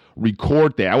just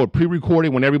record that. I would pre-record it.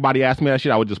 When everybody asked me that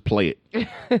shit, I would just play it.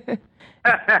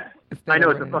 I know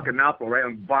it's a fucking mouthful, right?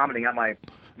 I'm vomiting on my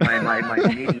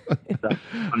meeting stuff.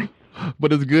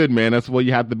 But it's good, man. That's what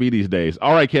you have to be these days.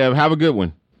 All right, Kev. Have a good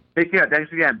one. Take care.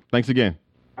 Thanks again. Thanks again.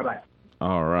 Bye-bye.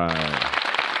 All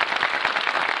right.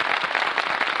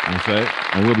 Okay?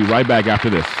 And we'll be right back after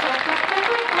this.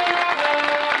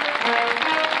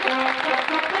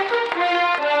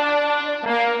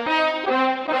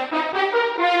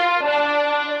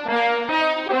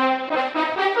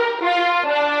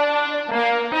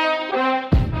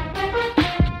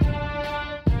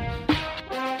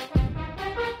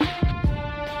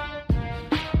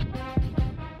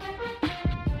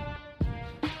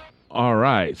 All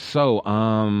right. So,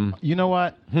 You know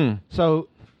what? So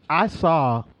I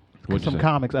saw some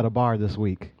comics at a bar this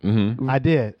week. Mm-hmm. I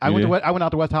did. I You went did? out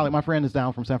to West Hollywood. My friend is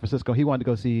down from San Francisco. He wanted to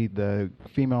go see the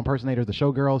female impersonators, the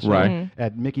Showgirls show Right.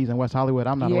 at Mickey's in West Hollywood.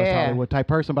 I'm not a West Yeah. Hollywood type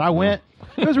person, but I went.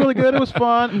 It was really good. It was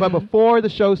fun. But before the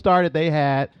show started, they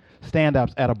had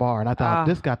stand-ups at a bar, and I thought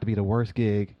this got to be the worst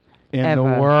gig in Ever. the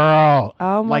world.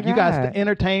 Oh, my Like you guys God. to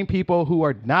entertain people who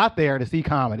are not there to see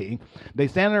comedy. They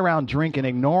standing around drinking,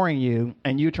 ignoring you,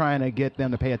 and you trying to get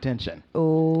them to pay attention.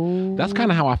 Oh. That's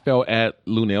kind of how I felt at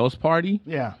Lunel's party.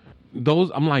 Yeah.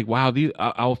 Those, I'm like, wow,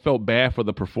 I felt bad for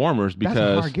the performers because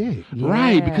That's a hard gig.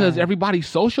 right? Yeah. Because everybody's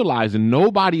socializing,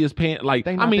 nobody is paying. Like,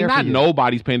 They I not mean, there for not you.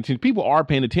 nobody's paying attention. People are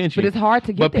paying attention, But it's hard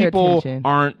to get but their people attention.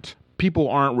 aren't. People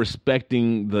aren't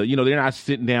respecting the. They're not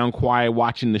sitting down quiet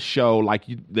watching the show like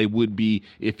they would be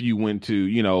if you went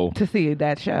to. To see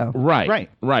that show. Right.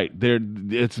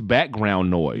 It's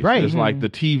background noise. Right. It's like the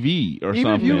TV or Even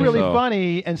something. if you're really so-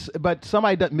 funny, but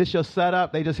somebody doesn't miss your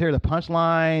setup, they just hear the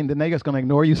punchline, then they're just going to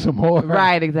ignore you some more.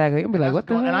 Right, exactly. I'll be like, what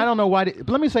the hell? And I don't know why. But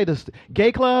let me say this: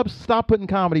 gay clubs, stop putting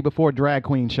comedy before drag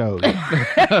queen shows.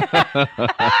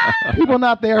 People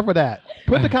not there for that.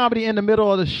 Put the comedy in the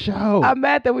middle of the show. I'm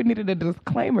mad that we needed a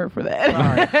disclaimer for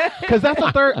that. Because that's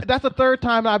the third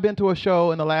time I've been to a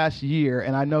show in the last year,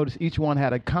 and I noticed each one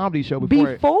had a comedy show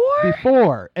before.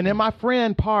 Before, and then my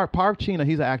friend Parv Chena,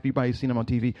 he's an actor. You've probably seen him on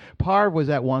TV. Parv was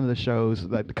at one of the shows,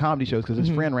 like the comedy shows, because his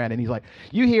friend ran it. And he's like,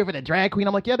 "You here for the drag queen?"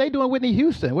 I'm like, "Yeah, they doing Whitney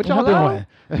Houston. What y'all Hello?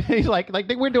 doing?" He's like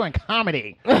we're doing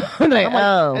comedy. Like, I'm like,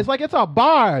 oh. it's like it's a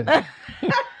bar.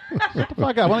 Shut the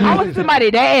fuck up. I want to see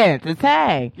somebody dance and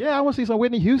sing. Yeah, I want to see some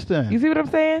Whitney Houston. You see what I'm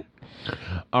saying?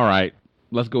 All right,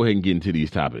 let's go ahead and get into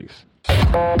these topics.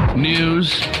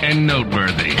 News and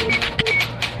noteworthy.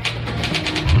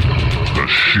 The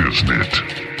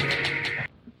Shiznit.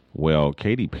 Well,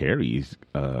 Katy Perry's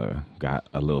got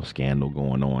a little scandal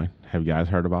going on. Have you guys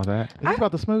heard about that? Is this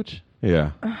about the smooch?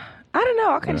 Yeah. I don't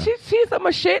know. I couldn't. She's so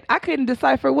much shit. I couldn't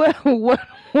decipher what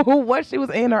she was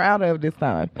in or out of this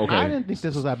time. Okay. I didn't think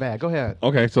this was that bad. Go ahead.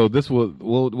 Okay, so this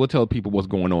we'll tell people what's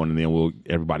going on, and then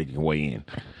everybody can weigh in.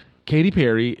 Katy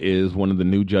Perry is one of the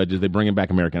new judges. They're bringing back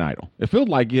American Idol. It feels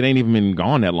like it ain't even been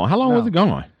gone that long. How long was it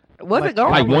gone? Was it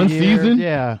going? Like one season?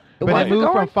 Yeah. But Was it it moved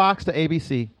going? from Fox to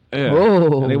ABC. Yeah.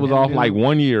 Whoa. And it was And off new- like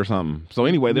 1 year or something. So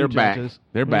anyway, they're new back. judges.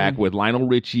 They're back with Lionel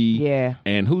Richie. Yeah.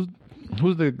 And who's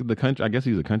the country? I guess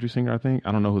he's a country singer. I think.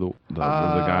 I don't know who the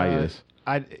guy is.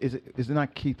 Is it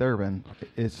not Keith Urban?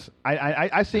 It's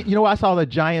I see. You know, I saw the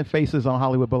giant faces on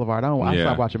Hollywood Boulevard. I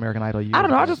stopped watching American Idol. I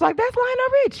don't know. I was just like, that's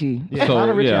Lionel Richie. Yeah, So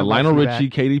Lionel Richie, I'd like Lionel to see Richie,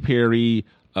 back. Katy Perry,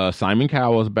 Simon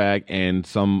Cowell's back, and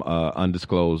some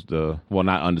undisclosed. Well,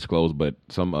 not undisclosed, but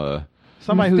some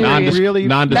Somebody who's Mysterious. really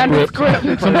nondescript,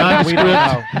 some We don't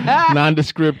know.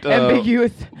 nondescript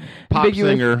Ambiguous. pop Ambiguous.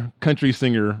 singer, country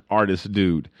singer, artist,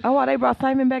 dude. Oh, wow, they brought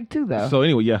Simon back too, though. So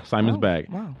anyway, yeah, Simon's back.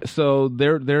 wow. So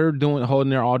they're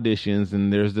holding their auditions,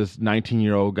 and there's this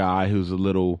 19-year-old guy who's a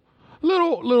little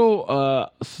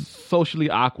socially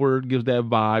awkward, gives that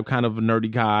vibe, kind of a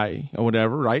nerdy guy or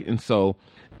whatever, right? And so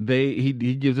he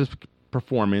gives this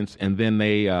performance, and then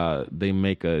they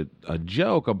make a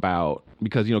joke about,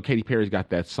 because Katy Perry's got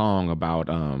that song about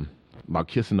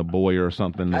kissing a boy or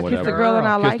something or I whatever. kissed a girl and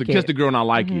I like it. Kissed a girl and I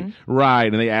like it. Right.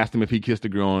 And they asked him if he kissed a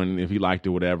girl and if he liked it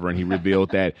or whatever, and he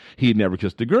revealed that he'd never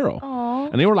kissed a girl. Aw.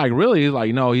 And they were like, really? He's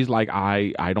like, no. He's like,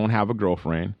 I don't have a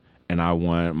girlfriend, and I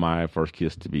want my first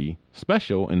kiss to be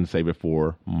special and save it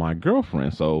for my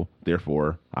girlfriend. So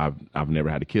therefore, I've never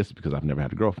had a kiss because I've never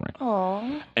had a girlfriend.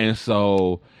 Aw. And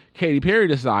so Katy Perry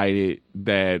decided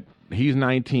that he's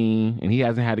 19 and he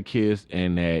hasn't had a kiss,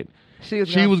 and that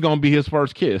she was going to be his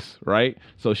first kiss, right?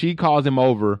 So she calls him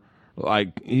over, like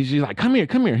she's like, come here.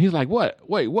 He's like, what?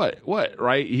 Wait, what?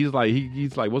 Right? He's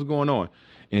like, what's going on?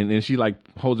 And then she like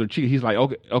holds her cheek. He's like,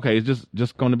 okay, it's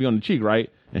just going to be on the cheek, right?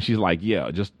 And she's like,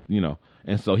 yeah, just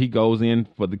And so he goes in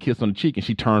for the kiss on the cheek, and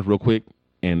she turns real quick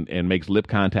and makes lip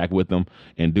contact with him,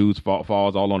 and dudes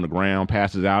falls all on the ground,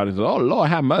 passes out, and says, "Oh Lord,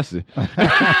 have mercy,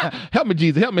 help me,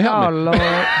 Jesus, help me." Oh, Lord.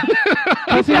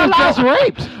 Because he was just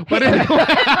raped. But anyway,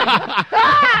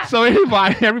 so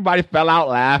everybody fell out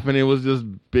laughing. It was just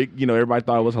big, everybody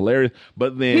thought it was hilarious.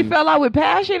 But then He fell out with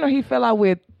passion, or he fell out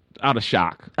with out of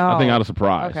shock. Oh, I think out of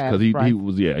surprise okay, because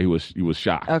surprise. he was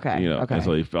shocked. Okay, okay. And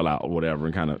so he fell out or whatever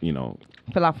and kind of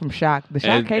Fell out from shock. The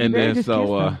shock Katy and Perry then just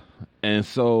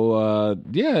kissed him.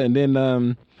 and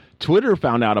then Twitter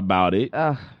found out about it.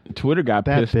 Twitter got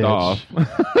That pissed bitch. off.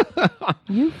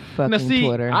 You fucking Now, see,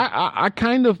 Twitter. I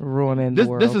kind of ruining the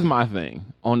world. This is my thing.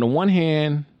 On the one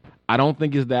hand, I don't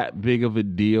think it's that big of a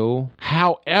deal.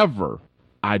 However,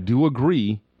 I do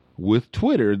agree with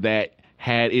Twitter that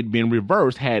had it been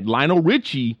reversed, had Lionel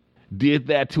Richie did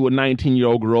that to a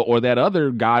 19-year-old girl, or that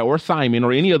other guy, or Simon,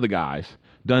 or any of the guys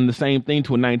done the same thing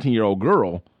to a 19-year-old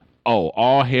girl,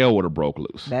 all hell would have broke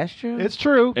loose. That's true. It's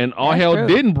true. And all That's hell true.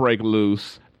 didn't break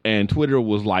loose, and Twitter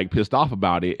was like pissed off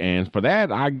about it. And for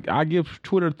that, I give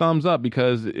Twitter a thumbs up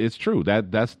because it's true.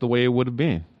 That's the way it would have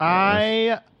been.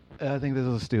 I think this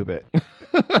is stupid.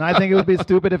 And I think it would be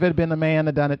stupid if it had been the man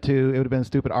that done it too. It would have been a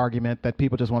stupid argument that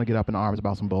people just want to get up in arms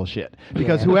about some bullshit.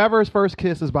 Because Yeah. whoever's first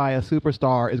kiss is by a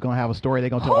superstar is going to have a story they're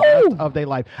going to tell the rest of their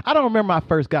life. I don't remember my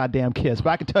first goddamn kiss, but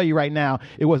I can tell you right now,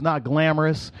 it was not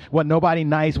glamorous. Wasn't nobody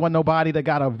nice. Wasn't nobody that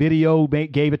got a video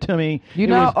gave it to me. You it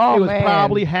know, was, it was man.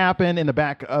 probably happened in the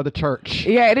back of the church.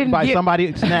 Yeah, it didn't by get-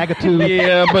 somebody snagatoo.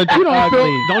 Yeah, but you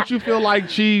Ugly. don't you feel like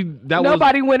that was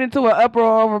Nobody went into an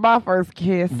uproar over my first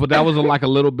kiss. But that was like a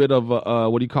little bit of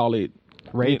what do you call it?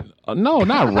 Rape? No,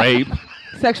 not rape.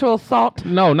 Sexual assault.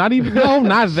 No, not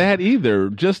that either.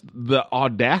 Just the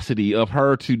audacity of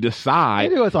her to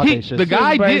decide. It was audacious. The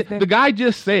guy embraced did. it. The guy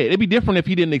just said it'd be different if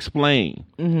he didn't explain.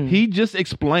 He just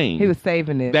explained. He was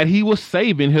saving it. that he was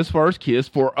saving his first kiss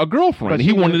for a girlfriend. But He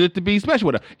she wanted was- it to be special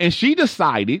with her, and she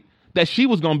decided that she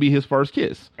was going to be his first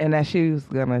kiss. and that she was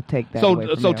gonna take that So- away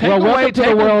from so him. take Well, away- welcome to the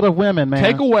take- world of women, man.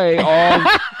 Take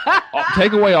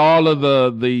away all of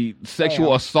the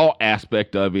sexual assault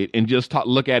aspect of it, and just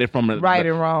look at it from a, Right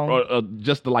and wrong.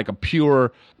 just like a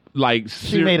pure like.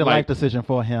 She made a life decision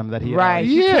for him that he Right.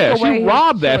 She Yeah, took away she his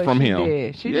robbed that choice. from She him.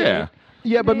 did. She yeah. did.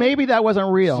 Yeah, but maybe that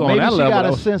wasn't real. So on Maybe that she level, got that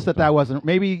a was- sense that wasn't.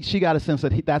 Maybe she got a sense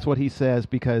that that's what he says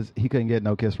because he couldn't get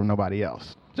no kiss from nobody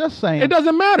else. Just saying. It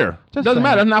doesn't matter. Just Doesn't saying.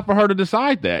 matter. It's not for her to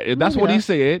decide that. That's Maybe what he not.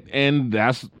 said, and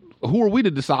that's who are we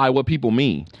to decide what people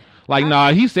mean? Like,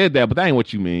 nah, he said that, but that ain't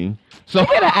what you mean. So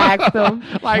Could have asked him.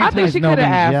 Like, I think she no could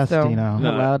have means asked yes, him. Dino.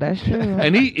 No. Well, that's true.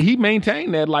 and he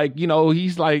maintained that, like,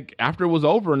 he's like, after it was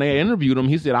over and they interviewed him,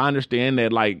 he said, I understand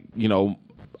that, like,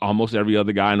 almost every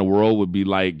other guy in the world would be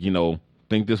like,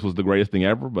 think this was the greatest thing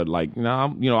ever, but like, no,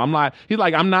 I'm not. He's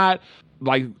like, I'm not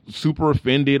like super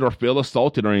offended or feel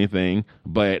assaulted or anything,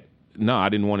 but no, I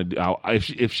didn't want to do.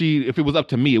 If it was up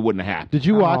to me, it wouldn't have happened. Did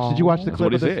you watch? Did you watch the That's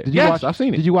clip what of he this? said. Did you Yes, watch? I've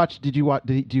seen it. Did you watch? Did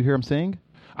you hear him sing?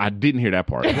 I didn't hear that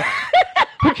part.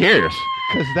 Who cares?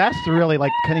 Because that's really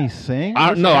like, can he sing?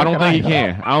 No, I don't think he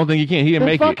can. I don't think he can. He didn't Then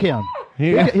make fuck it. him.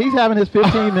 Yeah. He's having his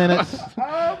 15 minutes.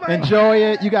 Enjoy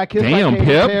it. You got kids Damn, like Katy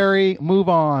Pip. Perry. Move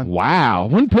on. Wow,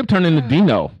 when Pip turned into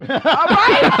Dino?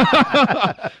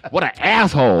 What an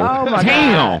asshole! Oh my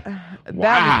Damn! God. That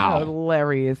Wow. was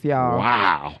hilarious, y'all.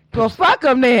 Wow! Well, fuck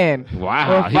him then. Wow!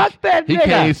 Well, fuck that he nigga.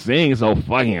 can't sing, so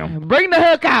fuck him. Bring the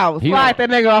hook out. He Slide that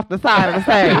nigga off the side of the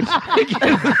stage.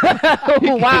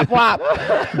 Wop, wop.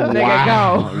 Nigga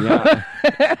Wow. go. Yeah.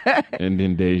 And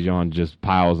then Dejan just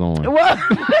piles on. What?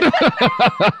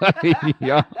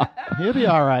 Yeah. He'll be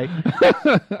all right.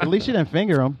 At least you didn't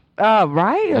finger him.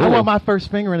 Right? I want my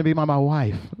first fingering to be by my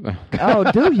wife. Oh,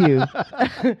 do you?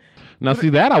 Now, see,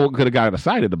 that I could have got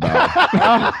excited about.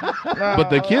 But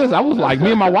the kids, I was like,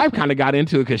 me and my wife kind of got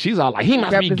into it because she's all like, he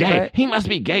must Grabbed be his gay. butt. He must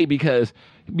be gay because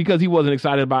he wasn't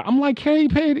excited about it. I'm like,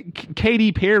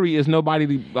 Katy Perry is nobody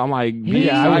to, I'm like, be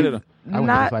Yeah, I excited. wasn't that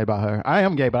Not- excited about her. I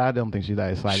am gay, but I don't think she's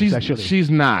that excited sexually. She's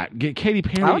not. Katy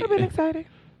Perry. I would have been excited.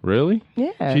 Really?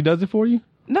 Yeah. She does it for you?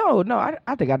 No,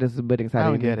 I think I just a bit excited. I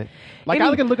don't get it. Like, Any-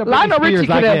 I can look up Lionel Britney Richie Spears,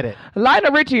 I get it.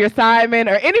 Lionel Richie or Simon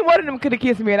or any one of them could have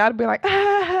kissed me, and I'd be like,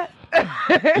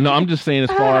 No, I'm just saying as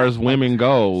far as women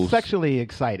goes, Sexually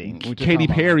exciting. we just Katy talking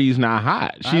about. Perry's not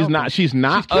hot. She's don't not. think- She's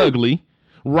not she's cute. ugly.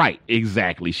 Right?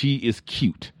 Exactly. She is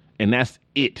cute, and that's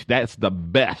it. That's the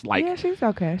best. Like, yeah, she's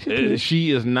okay. She's cute.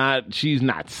 she is not. She's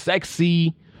not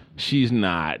sexy. She's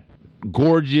not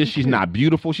gorgeous. She's not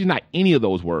beautiful. She's not any of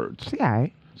those words. She all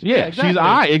right. Yeah, exactly. she's all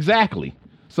right. Exactly.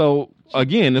 So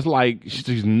again, it's like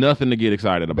she's nothing to get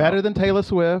excited about. Better than Taylor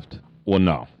Swift. Well,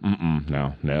 no.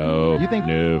 No. You think-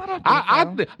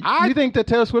 No. You think that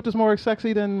Taylor Swift is more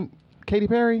sexy than Katy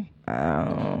Perry?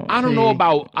 I don't know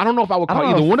about. I don't know if I would call I don't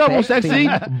either know one of them sexy.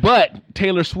 sexy, but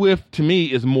Taylor Swift to me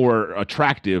is more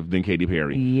attractive than Katy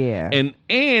Perry. Yeah.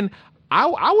 And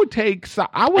I would take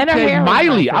And her hair was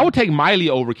Miley. nice. I would take Miley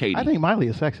over Katie. I think Miley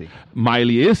is sexy.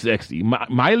 Miley is sexy.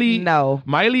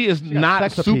 Miley is not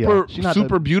sex appeal. She's not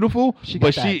super beautiful, she got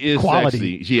but that she is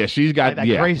quality. sexy. Yeah, she's got Like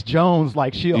that Grace Jones,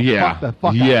 like she'll fuck the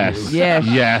fuck out of you.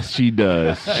 Yes, she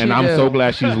does. And I'm so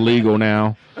glad she's legal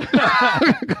now.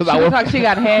 She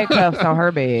got handcuffs on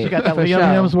her bed. She got that for Liam sure.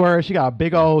 Hemsworth. She got a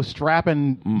big old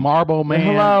strapping marble man.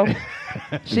 Hello.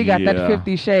 She got Yeah. that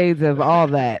 50 Shades of all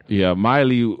that. Yeah,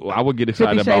 Miley. I would get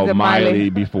excited 50 Shades about of Miley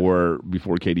Miley.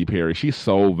 before Katy Perry. She's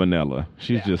so vanilla.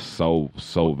 She's just so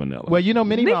vanilla. Well, you know,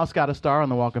 Minnie Mouse got a star on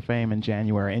the Walk of Fame in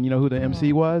January, and you know who the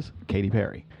MC was? Katy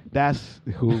Perry. That's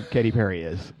who Katy Perry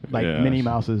is. Like Yes. Minnie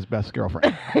Mouse's best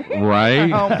girlfriend. Right?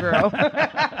 Homegirl.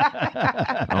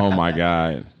 Oh my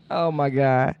God. Oh my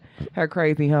God. Her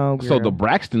crazy homegirl. So the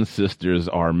Braxton sisters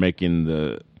are making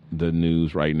the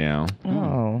news right now.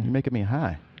 Oh. You're making me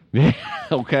high.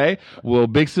 Okay. Well,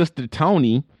 big sister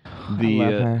Tony, love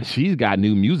her. she's got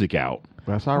new music out.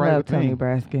 That's I all right love with Tony me.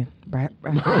 Braskin.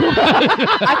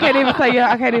 I can't even say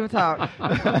I can't even talk.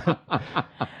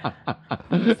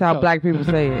 That's how black people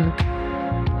say it.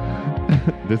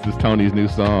 This is Tony's new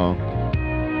song.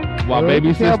 While Well, baby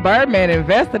you tell sister, Birdman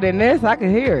invested in this, I can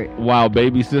hear it. while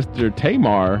baby sister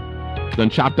Tamar done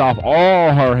chopped off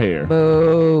all her hair,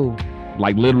 Boo.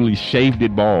 like literally shaved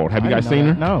it bald. Have you I guys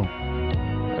didn't seen know her?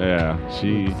 that. No. Yeah,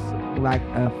 she. Like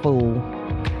a fool.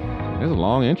 There's a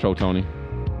long intro, Tony.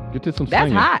 Get to some That's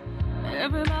singing. hot.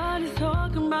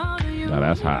 Now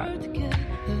that's hot.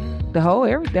 The whole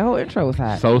intro was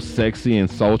hot. So sexy and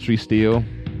sultry still.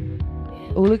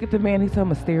 Oh, look at the man. He's so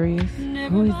mysterious.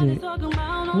 Who is it?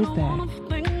 Who's that?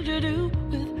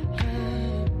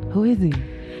 Who is he?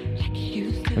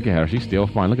 Look at her. She's still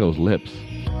fine. Look at those lips.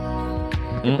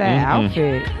 Look at that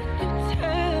outfit.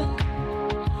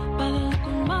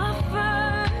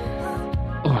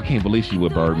 Oh, I can't believe she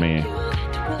with Birdman.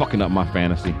 Fucking up my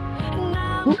fantasy.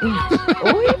 Who is?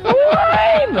 Oh, he's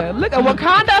fine. Look at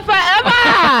Wakanda forever.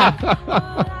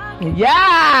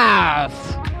 Yes.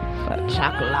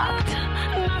 Chocolate.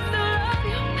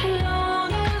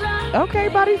 Okay,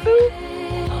 bodysuit.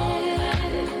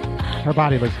 Her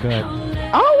body looks good.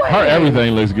 Always. Her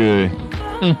everything looks good.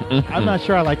 I'm not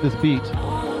sure I like this beat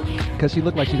because she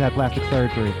looked like she'd had plastic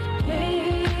surgery.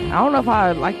 I don't know if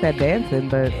I like that dancing,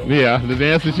 but Yeah, the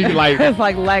dancer. She like. it's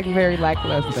like very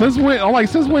lackluster. Since when? I'm like,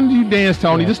 since when do you dance,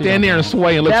 Tony? Yeah, Just she stand don't there and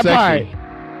sway and look That sexy.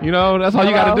 part. You know, that's all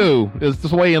you got to do is to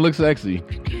sway and look sexy.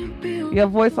 Your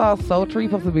voice all sultry,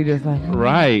 supposed to be just like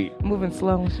Right. moving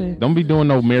slow and shit. Don't be doing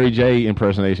no Mary J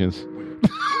impersonations.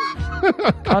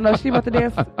 Oh no, she about to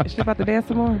dance. She about to dance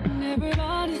some more.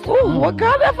 Ooh,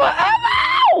 Wakanda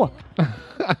forever!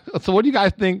 So, what do you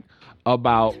guys think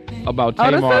about Oh, the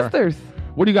Tamar? sisters.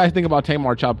 What do you guys think about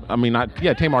Tamar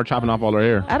Tamar chopping off all her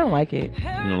hair? I don't like it. You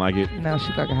don't like it? No,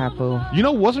 she's like a hot fool. You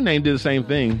know, what's her name did the same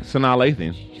thing? Sanaa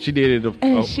Lathan. She did it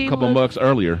And a she couple was- months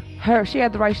earlier. She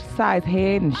had the right size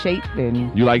head and shape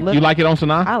and You like look. it on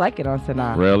Sanaa? I like it on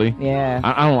Sanaa. Really? Yeah.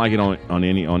 I don't like it on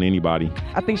anybody.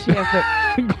 I think she has the.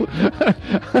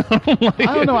 I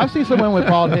don't know. I've seen someone with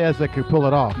bald heads that could pull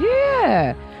it off.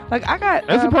 Yeah. Like I got.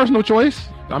 That's a personal choice.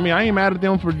 I mean, I ain't mad at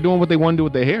them for doing what they want to do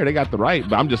with their hair. They got the right.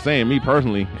 But I'm just saying, me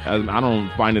personally, I don't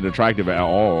find it attractive at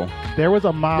all. There was a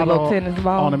little model tennis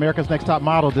ball. on America's Next Top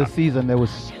Model this season that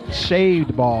was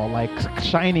shaved bald, like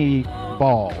shiny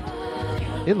bald.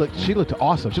 She looked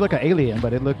awesome. She looked an alien,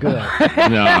 but it looked good. No,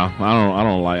 I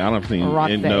don't like. I don't think Rock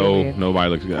the alien.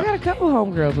 nobody looks I good. got a couple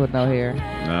homegirls with no hair.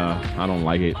 No, I don't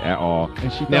like it at all.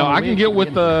 And she Now thought I can get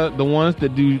with the ones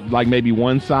that do like maybe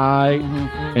one side,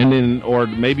 and then or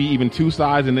maybe even two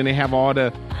sides, and then they have all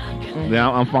the.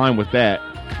 Now I'm fine with that,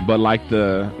 but like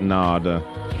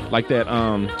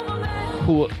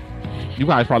who you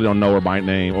guys probably don't know her by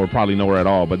name or probably know her at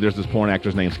all, but there's this porn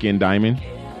actress named Skin Diamond,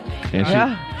 and she.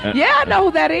 Yeah, I know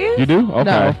who that is. You do? Okay.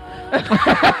 No.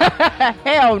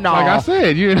 Hell no. Like I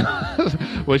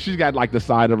said, well, she's got like the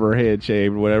side of her head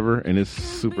shaved or whatever, and it's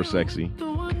super sexy.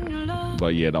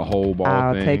 But yeah, the whole ball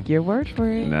I'll thing. take your word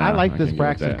for it. Nah, I like this can't get with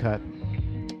Braxton that. cut.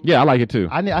 Yeah, I like it too.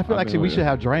 I feel like we should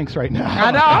have drinks right now.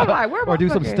 I know. I'm like, where or do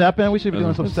some motherfucker? stepping. We should be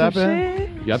doing some stepping. shit.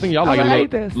 Yeah, I think y'all I like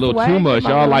like it a the little swag too in much. my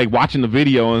Y'all life. like watching the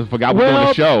video and forgot we're doing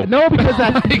the show. No, because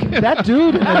that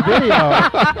dude in the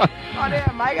video. Oh,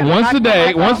 damn, Mike, I Once knocked a day, my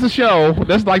mic once off. the show.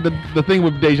 That's like the thing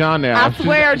with Dejan now. I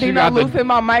swear, She Dino got the- loosen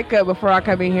my mic up before I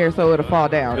come in here so it'll fall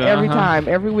down. Every Uh-huh. time,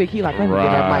 every week, he like, let me get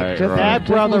that Right, mic. Just, right. That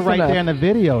just brother loosen right up. there in the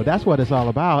video. That's what it's all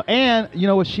about. And you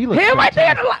know what? She looks. Him right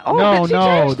there. Oh, no, bitch, she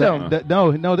no, changed him.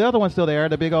 no. The other one's still there.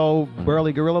 The big old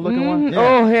burly gorilla looking one.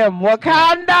 Oh, him.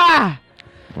 Wakanda.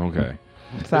 Okay.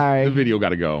 Sorry. The video got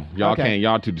to go. Y'all Okay. can't.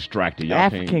 Y'all too distracted. Y'all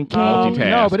African can't king. multitask.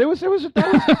 No, but it was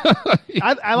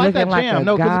I like that Looking like jam. a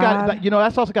No, because it's god. got,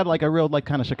 that's also got like a real like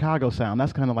kind of Chicago sound.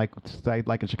 That's kind of like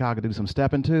in Chicago do some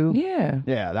stepping too. Yeah.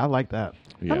 Yeah, I like that.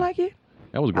 Yeah. I like it.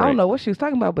 That was great. I don't know what she was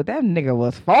talking about, but that nigga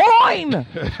was fine.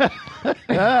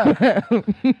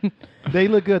 They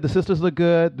look good. The sisters look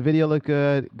good. The video look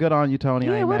good. Good on you, Tony.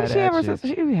 I Yeah, ain't where mad did she have her at you. sister?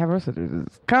 She didn't have her sisters.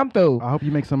 Come through. I hope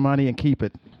you make some money and keep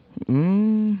it.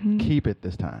 Mm-hmm. Keep it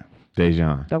this time.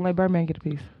 Dejan, Don't let Birdman get a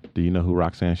piece. do you know who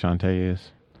Roxanne Shante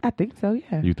is? I think so,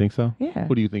 yeah. You think so? Yeah.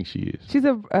 Who do you think she is? She's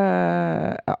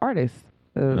a artist,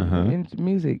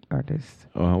 music artist.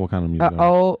 What kind of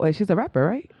music? Wait, she's a rapper,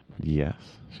 right? Yes.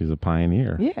 She's a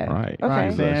pioneer. Yeah. Right.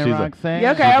 Okay. Roxanne.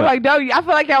 Yeah, okay. I'm like, no, I feel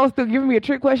like y'all was still giving me a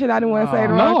trick question. I didn't want to say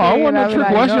the wrong No, thing. I wasn't and a I'd be trick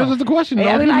like, question. no. This is a question. And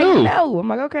No, I'd be you like, knew. no. I'm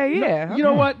like, okay, yeah. You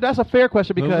know what? That's a fair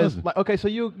question because, Listen. like, okay, so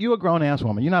you a grown ass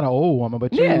woman. You're not an old woman,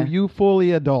 but Yeah. you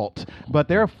fully adult. But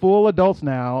they're full adults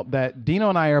now. That Dino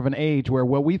and I are of an age where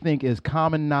what we think is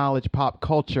common knowledge, pop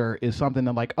culture, is something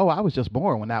that like, oh, I was just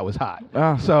born when that was hot.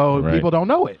 So Right. people don't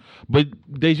know it. But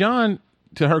Dejan,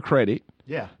 to her credit,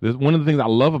 Yeah. one of the things I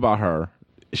love about her,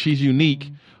 she's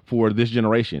unique for this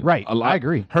generation. Right. A lot, I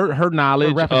agree. Her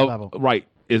knowledge Her reference of level. right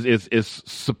is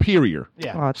superior.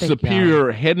 Yeah. Oh, thank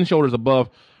Superior, head and shoulders above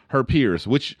her peers,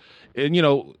 which and,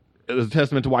 is a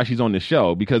testament to why she's on this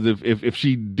show. Because if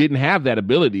she didn't have that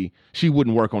ability, she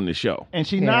wouldn't work on this show. And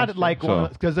she's Yeah, not that's like true.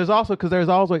 because there's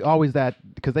always that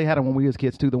because they had it when we was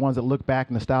kids too. The ones that look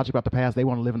back nostalgic about the past, they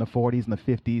want to live in the 40s and the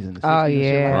 50s and the 60s Oh, and shit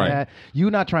yeah. like Right. that.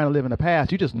 You're not trying to live in the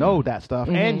past. You just know that stuff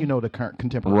and you know the current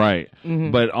contemporary. Right.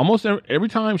 Mm-hmm. But almost every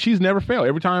time she's never failed.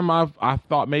 Every time I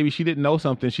thought maybe she didn't know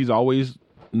something, she's always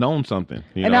known something.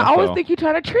 And I always think you're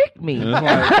trying to trick me. And, it's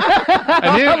like,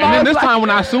 and then this time when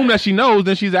I assume that she knows,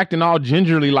 then she's acting all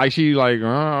gingerly like she like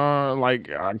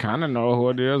I kind of know who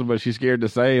it is, but she's scared to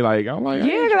say like I'm like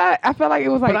Yeah, because I felt like it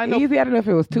was I like know- easy. I don't know if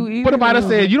it was too easy. But if I'd have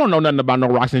said you don't know nothing about no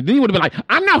Roxanne, then you would have been like,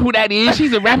 I know who that is.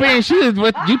 She's a rapper and she is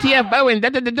with UTFO and da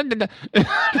da da da da.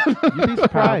 You'd be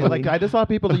surprised. Probably. Like I just saw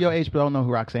people your age but don't know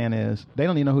who Roxanne is. They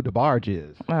don't even know who DeBarge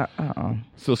is.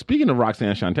 So speaking of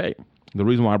Roxanne Shante, the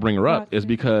reason why I bring her up is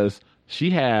because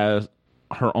she has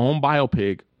her own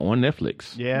biopic on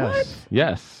Netflix. Yes.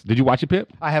 Yes. Did you watch it,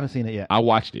 Pip? I haven't seen it yet. I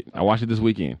watched it. I watched it this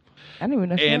weekend. I didn't even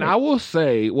know. she And had I it. will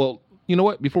say, well, you know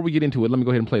what? Before we get into it, let me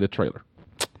go ahead and play the trailer.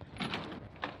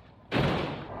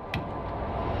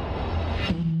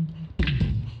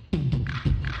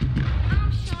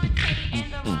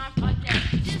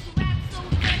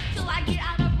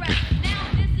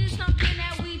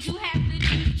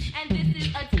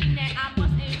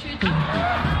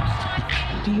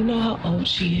 Do you know how old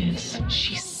she is?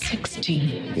 She's 16.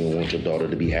 You don't want your daughter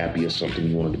to be happy or something.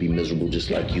 You want her to be miserable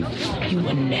just like you. You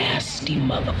a nasty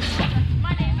motherfucker.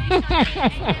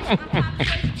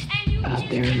 Out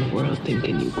there in the world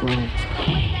thinking you grown.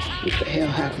 What the hell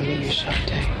happened to you,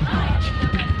 Shante?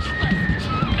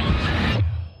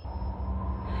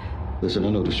 Listen, I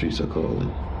know the streets are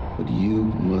calling, but you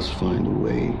must find a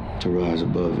way to rise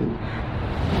above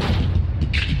it.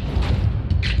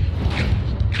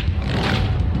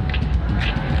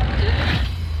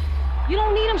 You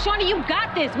don't need him, Shawnee. You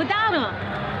got this without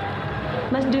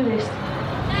him. Let's do this.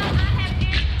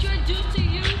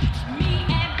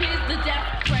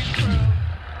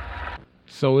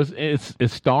 So it's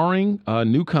starring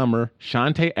newcomer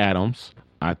Shantae Adams.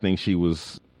 I think she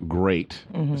was great,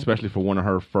 especially for one of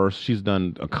her first. She's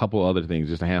done a couple other things,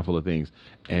 just a handful of things,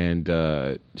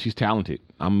 and she's talented.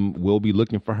 We'll be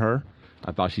looking for her.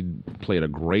 I thought she played a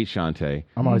great Shantae.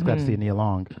 I'm always glad to see Nia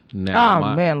Long.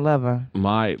 Now, man, love her.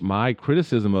 my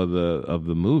criticism of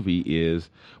the movie is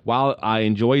while I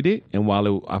enjoyed it and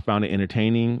while I found it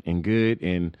entertaining and good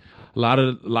and a lot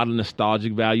of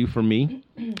nostalgic value for me,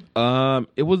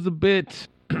 it was a bit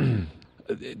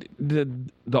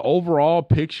the overall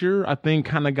picture I think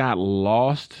kind of got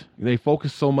lost. They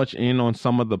focused so much in on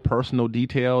some of the personal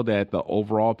detail that the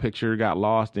overall picture got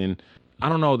lost, and I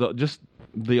don't know,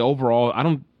 the overall, I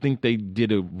don't think they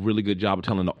did a really good job of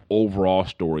telling the overall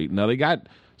story. Now, they got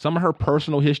some of her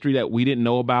personal history that we didn't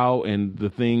know about and the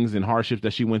things and hardships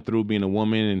that she went through being a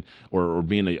woman or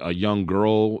being a young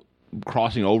girl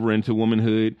crossing over into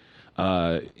womanhood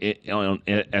at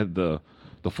the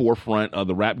forefront of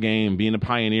the rap game, being a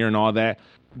pioneer and all that.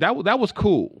 That was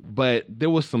cool, but there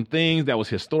was some things that was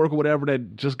historical, whatever,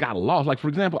 that just got lost. Like, for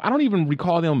example, I don't even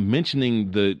recall them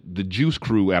mentioning the Juice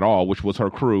Crew at all, which was her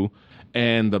crew.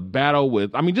 And the battle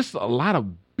with, just a lot of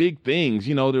big things.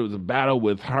 There was a battle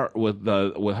with her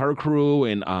crew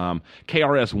and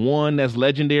KRS-One that's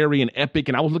legendary and epic,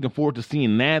 and I was looking forward to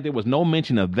seeing that. There was no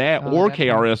mention of that or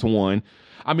KRS-One.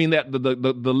 I mean, that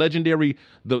the legendary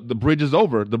the Bridge is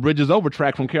Over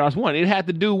track from KRS-One. It had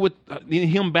to do with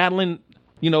him battling,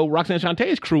 Roxanne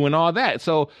Shantae's crew and all that.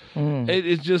 So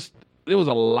it's just there was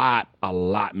a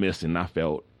lot missing, I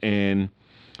felt. And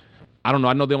I don't know.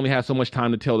 I know they only had so much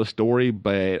time to tell the story,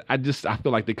 but I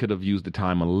feel like they could have used the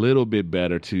time a little bit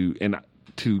better to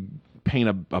paint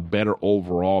a better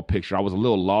overall picture. I was a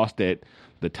little lost at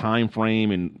the time frame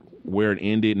and where it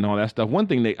ended and all that stuff. One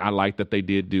thing I like that they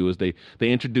did do is they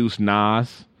introduced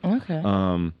Nas.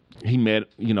 Okay.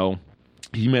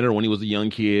 He met her when he was a young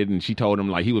kid, and she told him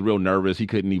like he was real nervous. He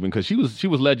couldn't even because she was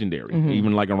legendary,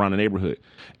 even like around the neighborhood.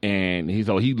 And he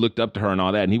looked up to her and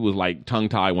all that, and he was like tongue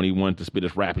tied when he wanted to spit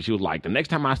his rap. And she was like, "The next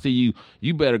time I see you,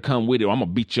 you better come with it, or I'm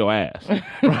gonna beat your ass."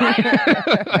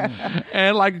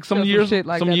 And like some years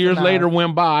later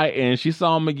went by, and she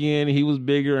saw him again. And he was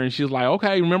bigger, and she was like,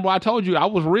 "Okay, remember I told you I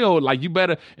was real? Like you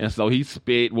better." And so he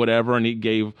spit whatever, and he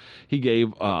gave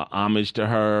homage to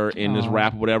her in this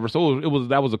rap, or whatever. So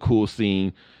that was a cool scene.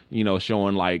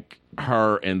 Showing like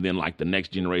her and then like the next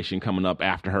generation coming up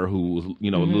after her who was,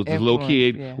 this little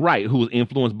kid, right, who was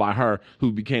influenced by her,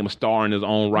 who became a star in his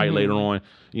own right later on.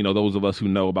 Those of us who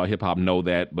know about hip hop know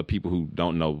that, but people who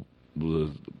don't know,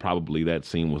 probably that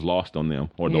scene was lost on them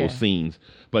or those scenes.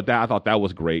 But I thought that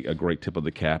was great, a great tip of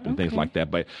the cap and things like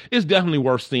that. But it's definitely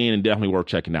worth seeing and definitely worth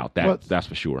checking out. That's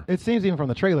for sure. It seems even from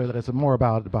the trailer that it's more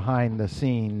about behind the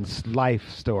scenes life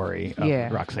story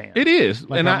of Roxanne. It is,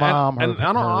 like her mom,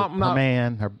 her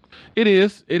man. It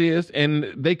is, and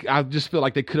I just feel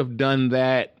like they could have done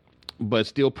that, but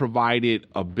still provided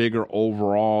a bigger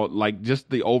overall. Like just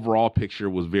the overall picture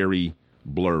was very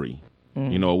blurry.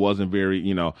 It wasn't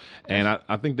very, and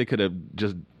I think they could have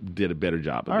just did a better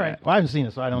job of that. Well, I haven't seen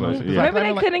it, so I don't know. Maybe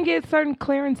they couldn't get certain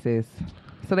clearances.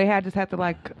 So they just had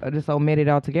to just omit it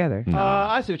altogether.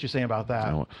 I see what you're saying about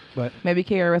that. But maybe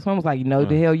KRS-One was like,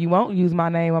 the hell you won't use my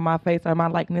name or my face or my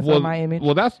likeness or my image.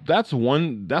 Well, that's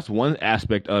one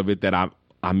aspect of it that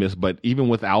I miss. But even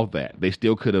without that, they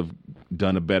still could have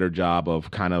done a better job of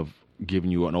kind of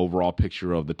giving you an overall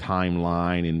picture of the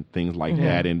timeline and things like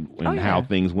that and how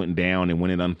things went down and when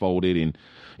it unfolded and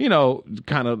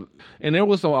kind of, and there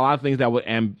was a lot of things that were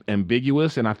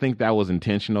ambiguous, and I think that was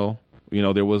intentional.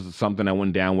 There was something that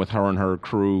went down with her and her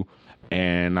crew,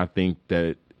 and I think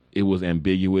that it was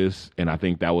ambiguous, and I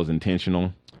think that was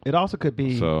intentional. It also could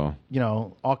be,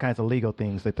 all kinds of legal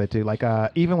things that they do. Like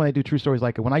even when they do true stories,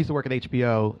 like when I used to work at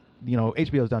HBO,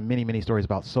 HBO's done many, many stories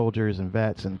about soldiers and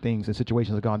vets and things and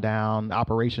situations that have gone down,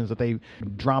 operations that they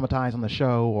dramatize on the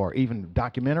show or even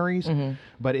documentaries.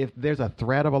 But if there's a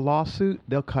threat of a lawsuit,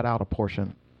 they'll cut out a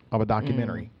portion of a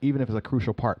documentary, even if it's a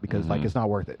crucial part, because it's not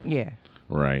worth it. Yeah.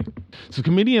 Right. So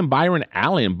comedian Byron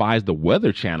Allen buys the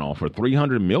Weather Channel for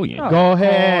 $300 million. Go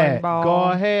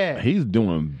ahead. He's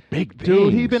doing big things.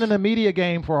 Dude, he's been in the media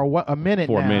game for a minute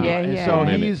now. Yeah. So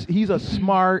he's a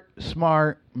smart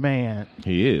man.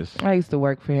 He is. I used to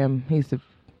work for him.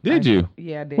 Did you?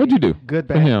 Yeah, I did. What'd you do? Good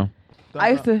for bad. him.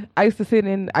 I used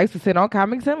to sit on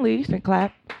Comics Unleashed and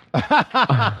clap. I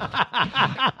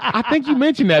think you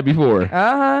mentioned that before.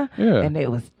 Yeah. And it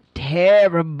was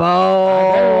terrible.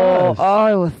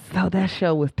 That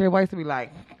show was terrible. I used to be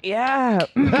like, yeah.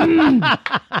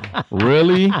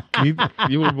 Really?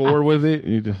 You were bored with it?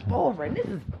 You just boring. This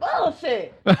is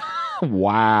bullshit.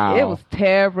 Wow. It was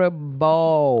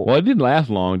terrible. Well, it didn't last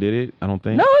long, did it? I don't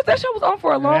think. No, that show was on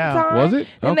for a long time. Was it?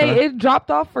 And it dropped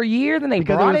off for years, and they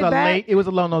brought it back. It was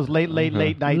along those late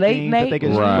night things that they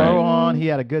could throw on. He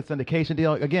had a good syndication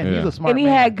deal. Again, he's a smart man. And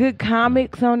he had good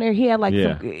comics on there. He had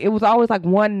it was always like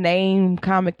one name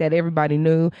comic that everybody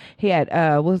knew. He had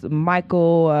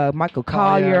Michael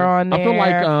Collier on there. I feel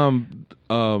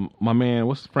like my man,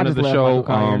 what's the friend of the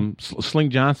show? Sling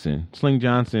Johnson.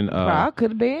 I could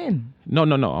have been. No.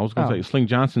 I was going to say Sling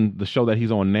Johnson, the show that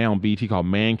he's on now on BT called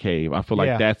Man Cave. I feel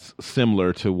like that's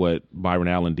similar to what Byron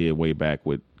Allen did way back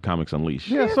with Comics Unleashed.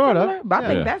 Yeah, sort of. But I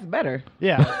think that's better.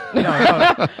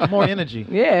 Yeah. More energy.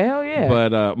 Yeah, hell yeah.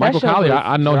 But Michael Collier,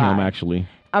 I know him actually.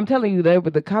 I'm telling you,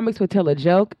 but the comics would tell a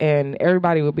joke and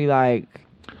everybody would be like,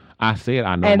 I said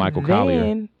I know Michael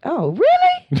Collier. Oh,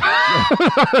 really?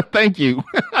 Thank you.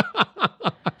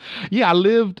 Yeah, I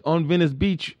lived on Venice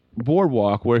Beach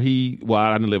boardwalk where I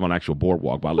didn't live on actual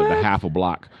boardwalk, but I lived a half a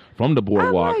block from the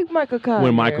boardwalk. I like Michael Collier.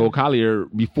 When Michael Collier,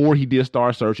 before he did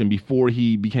Star Search and before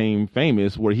he became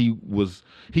famous, where he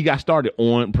got started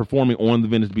on performing on the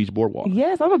Venice Beach boardwalk.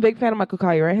 Yes, I'm a big fan of Michael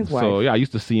Collier and his wife. So yeah, I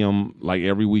used to see him like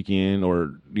every weekend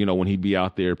or, when he'd be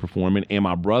out there performing. And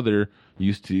my brother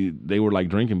they were like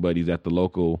drinking buddies at the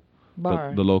local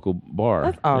bar. The local bar.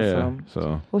 That's awesome.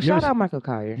 Yeah, so shout out Michael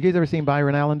Collier. You guys ever seen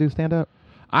Byron Allen do stand up?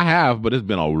 I have, but it's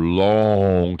been a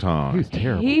long time. He's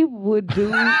terrible. He would do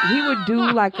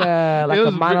like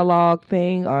a monologue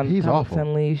thing on He's Comics awful.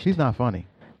 Unleashed. He's not funny.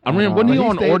 I remember, wasn't he But he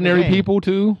on stayed in the Ordinary game. People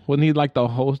too? Wasn't he like the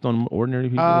host on Ordinary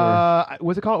People? or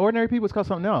Was it called Ordinary People? It's called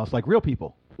something else, like Real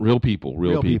People. Real People.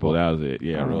 Real People. That was it.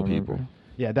 Yeah, Real People.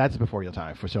 Yeah, that's before your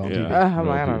time for show on Yeah. TV. I'm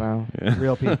like, I don't know. Yeah.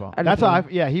 Real People. I That's just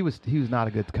how. He was not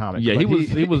a good comic. Yeah, but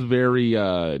he was very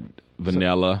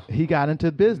vanilla. He got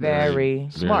into business. Very.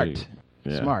 Smart.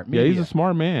 Yeah. Smart. Yeah, he's Media. a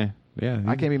smart man. Yeah,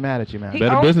 I can't be mad at you, man. He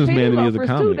Better owns businessman penny than he is a loafers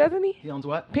comic. too, doesn't he? He owns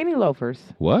what? Penny loafers.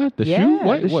 What? The Yeah, shoe?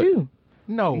 What? the what? shoe.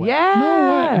 No way.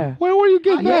 Yeah. Where you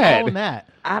get How that? you own that?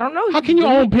 I don't know. How can you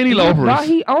own penny loafers?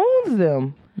 He owns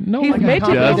them. No, He's like a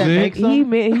mentioned company that it. makes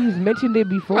them? He's mentioned it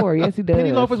before. Yes, he does.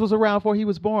 Penny loafers was around before he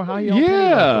was born. How you own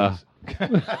Yeah.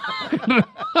 penny loafers?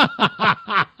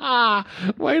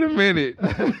 Wait a minute.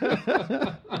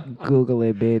 Google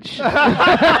it, bitch.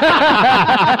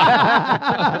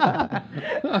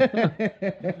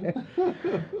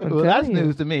 Well, that's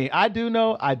news to me. I do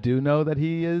know that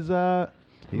he is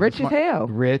he's Rich as hell.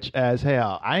 Rich as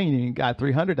hell. I ain't even got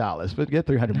 $300, but get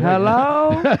 $300 million.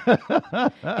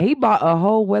 Hello. He bought a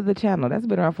whole weather channel. That's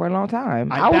been around for a long time.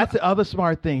 That's the other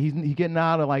smart thing. He's getting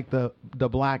out of like the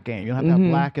black game. You don't have to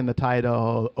have black in the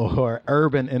title or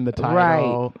urban in the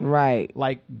title. Right.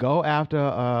 Like go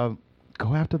after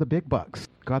the big bucks.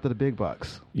 Go after the big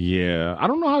bucks. Yeah, I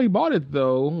don't know how he bought it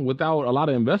though, without a lot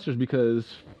of investors,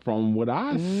 because from what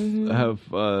I have,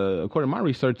 according to my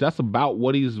research, that's about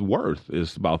what he's worth.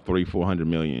 Is about $300-400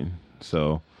 million.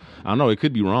 So I don't know. It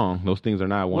could be wrong. Those things are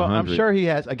not 100. Well, I'm sure he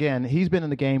has. Again, he's been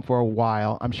in the game for a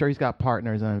while. I'm sure he's got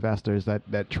partners and investors that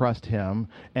trust him,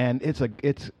 and it's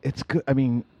good. I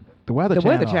mean, the Weather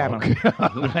Channel.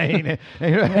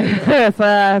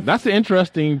 That's an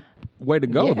interesting way to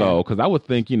go though, because I would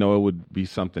think it would be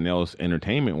something else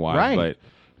entertainment wise, Right. but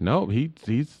no, he's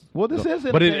Well, this is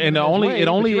but it it's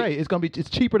going to be it's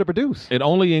cheaper to produce. it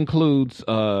only includes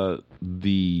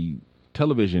the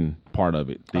television part of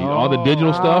it, all the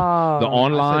digital stuff, the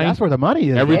online. That's where the money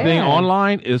is. Everything Yeah.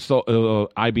 online is so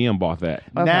IBM bought that.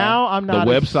 Okay. Now I'm The not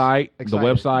website, excited. the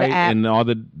website, The app. and all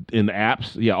the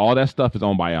apps. Yeah, all that stuff is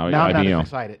owned by Now I'm not IBM. as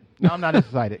excited. Now I'm not as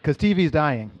excited because TV's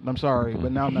dying. I'm sorry,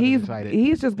 but now I'm not as excited.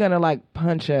 He's just gonna like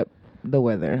punch up the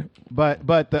weather. But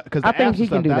because I think he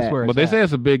can do that's that. where But it's they at. say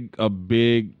it's a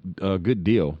big good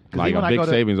deal, like even a I big go to-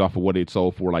 savings off of what it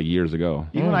sold for like years ago.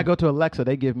 Even when I go to Alexa,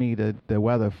 they give me the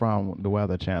weather from the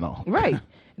Weather Channel. Right.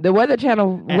 The Weather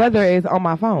Channel weather is on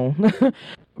my phone.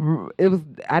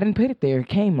 I didn't put it there. It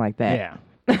came like that. Yeah.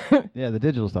 Yeah, the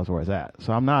digital stuff's where it's at.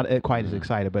 So I'm not quite as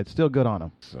excited, but it's still good on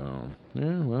them. So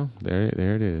yeah, well there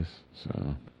it is.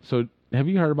 So have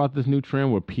you heard about this new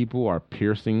trend where people are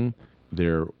piercing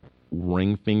their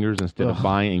ring fingers instead of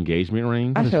buying engagement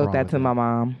rings? I is showed wrong that with to that? my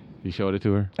mom. You showed it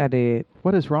to her? I did.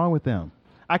 What is wrong with them?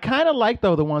 I kind of like,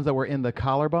 though, the ones that were in the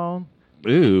collarbone.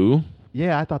 Ooh.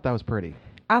 Yeah, I thought that was pretty.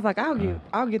 I was like, I'll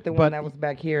get the But- one that was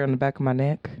back here on the back of my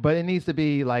neck. But it needs to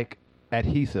be, like,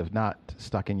 adhesive, not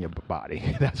stuck in your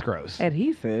body. That's gross.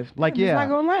 Adhesive. Like, It's yeah. not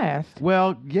gonna last.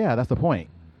 Well, yeah, that's the point.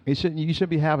 You shouldn't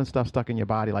be having stuff stuck in your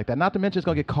body like that. Not to mention it's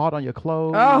going to get caught on your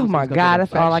clothes. Oh my It's gonna God, get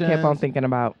that's all I kept on infections. thinking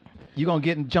about. You're going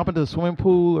to jump into the swimming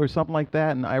pool or something like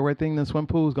that, and everything in the swimming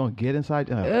pool is going to get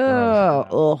inside.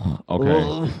 Ugh.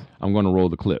 Okay. I'm going to roll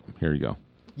the clip. Here you go.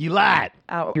 You lied.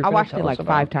 I watched it like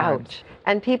 5 times. Ouch.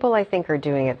 And people, I think, are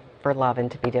doing it for love and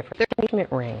to be different. They're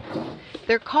engagement ring.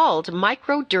 They're called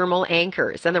microdermal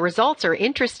anchors, and the results are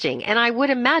interesting and I would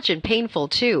imagine painful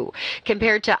too.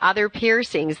 Compared to other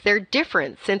piercings, they're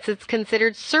different since it's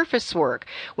considered surface work,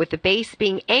 with the base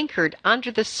being anchored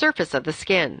under the surface of the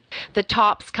skin. The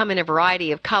tops come in a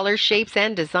variety of colors, shapes,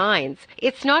 and designs.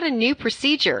 It's not a new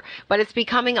procedure, but it's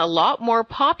becoming a lot more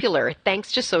popular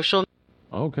thanks to social media.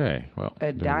 Okay. Well, A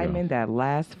there we go. diamond that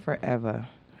lasts forever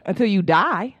until you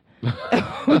die.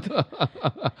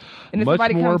 And if Much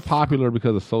somebody more comes- popular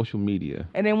because of social media.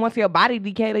 And then once your body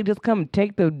decay, they just come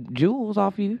take the jewels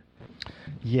off you.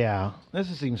 Yeah, this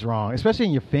just seems wrong, especially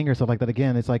in your finger, stuff like that.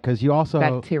 Again, it's like because you also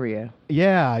Bacteria.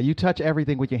 Yeah, you touch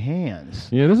everything with your hands.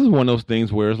 Yeah, this is one of those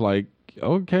things where it's like,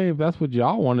 okay, if that's what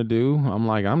y'all want to do, I'm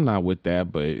like, I'm not with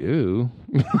that, but ew.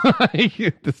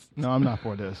 No, I'm not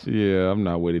for this. Yeah, I'm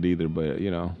not with it either. But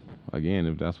again,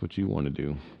 if that's what you want to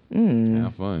do,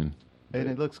 have fun. And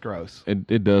it looks gross.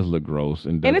 It does look gross,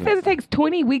 and And it says it takes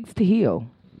 20 weeks to heal.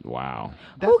 wow.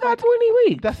 Who got 20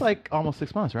 weeks? That's like almost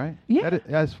 6 months, right? Yeah.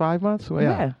 That's 5 months. Well,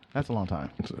 Yeah. that's a long time.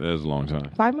 That's a long time.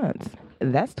 5 months.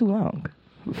 That's too long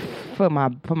for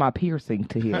my piercing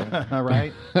to heal. All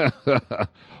right.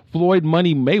 Floyd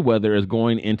Money Mayweather is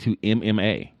going into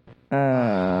MMA.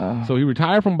 So he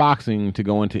retired from boxing to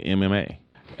go into MMA.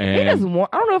 He just I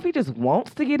don't know if he just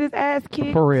wants to get his ass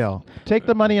kicked. For real. Take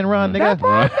the money and run, nigga. That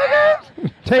part,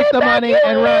 nigga. Take the money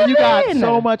and run. You got win.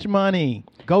 so much money.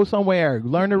 Go somewhere.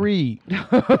 Learn to read.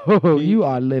 You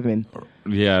are living.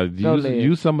 Yeah,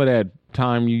 use some of that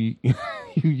time you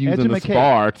use in the Educate.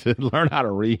 spar to learn how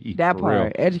to read. That for part.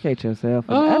 real. Educate yourself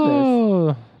and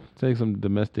others. Take some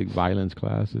domestic violence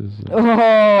classes.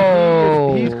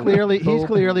 Oh, He's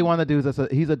clearly one of the dudes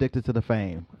he's addicted to the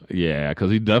fame. Yeah,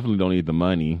 because he definitely don't need the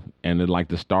money, and they'd like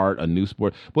to start a new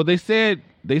sport. Well, they said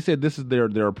this is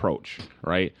their approach,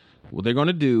 right? What they're going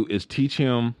to do is teach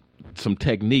him some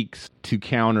techniques to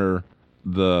counter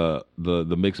the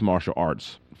mixed martial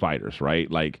arts fighters, right?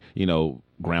 Like,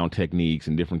 ground techniques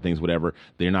and different things, whatever.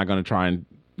 They're not going to try and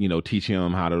teach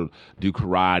him how to do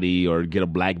karate or get a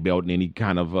black belt in any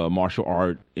kind of martial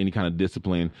art, any kind of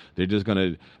discipline. They're just going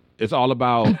to. It's all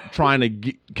about trying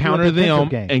to counter them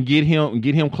and get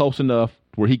him close enough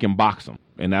where he can box them,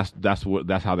 and that's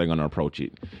how they're going to approach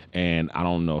it. And I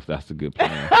don't know if that's a good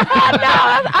plan.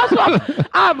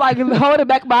 I'm like holding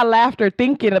back my laughter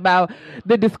thinking about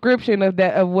the description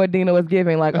of what Dino was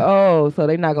giving. Like, oh, so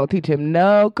they're not gonna teach him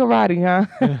no karate, huh?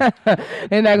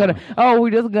 They're not gonna. Oh,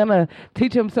 we're just gonna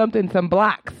teach him some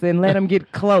blocks and let him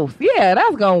get close. Yeah,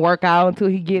 that's gonna work out until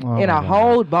he get in a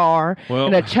hold bar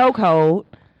in a chokehold.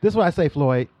 This is what I say,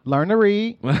 Floyd. Learn to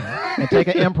read and take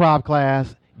an improv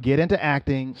class. Get into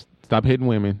acting. Stop hitting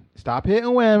women.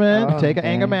 Take an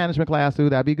anger management class too.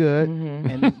 That'd be good.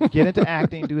 Mm-hmm. And get into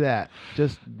acting. Do that.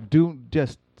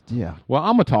 Yeah. Well,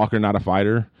 I'm a talker, not a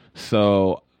fighter,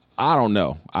 so I don't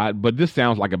know. But this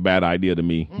sounds like a bad idea to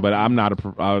me. Mm-hmm. But I'm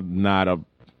not a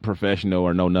professional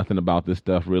or know nothing about this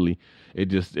stuff really. It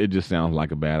just sounds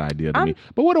like a bad idea to me.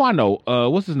 But what do I know?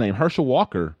 What's his name? Herschel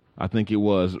Walker. I think it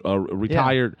was a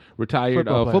retired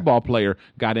football player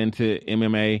got into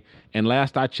MMA, and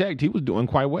last I checked, he was doing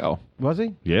quite well. Was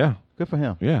he? Yeah. Good for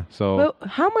him. Yeah. So, well,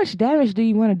 how much damage do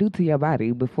you want to do to your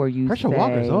body before you Herschel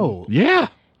Walker's old. Yeah.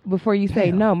 Before you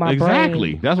say no, my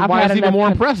exactly. brain. That's why it's even more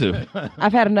impressive.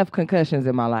 I've had enough concussions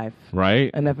in my life.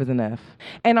 Right. Enough is enough.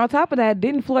 And on top of that,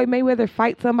 didn't Floyd Mayweather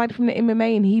fight somebody from the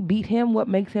MMA and he beat him? What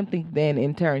makes him think then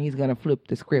in turn he's going to flip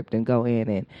the script and go in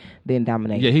and then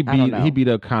dominate? Yeah, he beat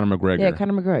up Conor McGregor. Yeah,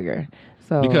 Conor McGregor.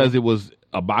 So because it was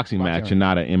a boxing match and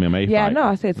not an MMA fight. Yeah, no,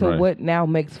 I said, so what now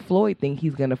makes Floyd think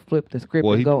he's going to flip the script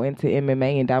and go into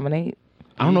MMA and dominate?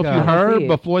 I don't know if you heard,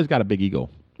 but Floyd's got a big ego.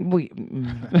 Let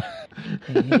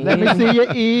me see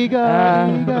your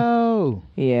ego.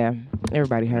 Yeah,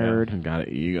 everybody heard. Yeah, got an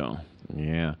ego.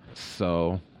 Yeah.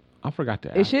 So I forgot to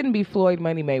ask. It shouldn't be Floyd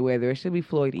Money Mayweather. It should be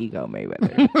Floyd Ego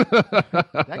Mayweather.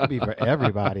 That could be for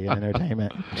everybody in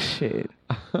entertainment. Shit.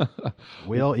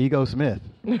 Will Ego Smith.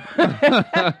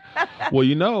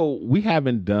 Well, we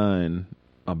haven't done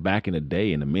a Back in the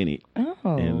Day in a minute.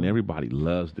 Oh. And everybody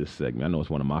loves this segment. I know it's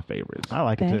one of my favorites. I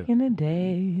like it too. Back in the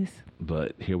days.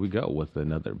 But here we go with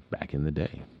another Back in the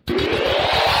Day. The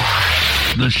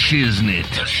Shiznit.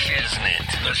 The Shiznit.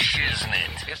 The Shiznit.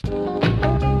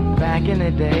 Back in the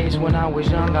days when I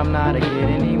was young, I'm not a kid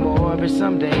anymore. But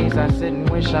some days I sit and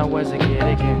wish I was a kid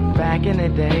again. Back in the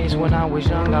days when I was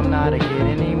young, I'm not a kid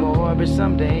anymore. But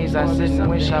some days I sit and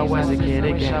wish I was a kid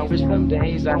again. But some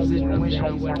days I sit and wish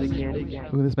I was a kid again.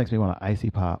 Ooh, this makes me want an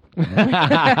icy pop.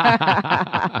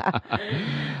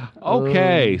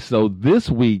 Okay, so this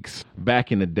week's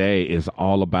Back in the Day is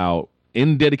all about,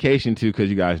 in dedication to, because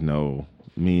you guys know,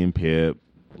 me and Pip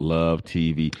love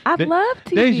TV. I love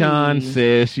TV. Dejan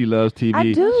says she loves TV.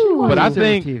 I do. But I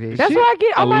think that's where I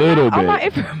get all my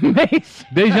information.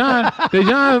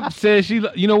 Dejan says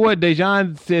you know what?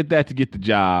 Dejan said that to get the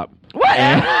job. What?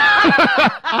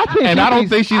 I don't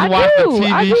think she's watched a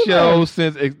TV show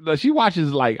since she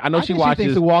watches she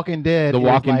watches The Walking Dead. The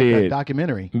Walking Dead a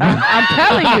documentary. I'm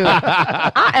telling you,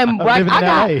 I am right.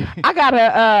 I got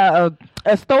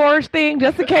a storage thing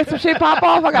just in case some shit pop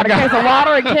off. I got a case of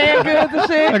water and canned goods and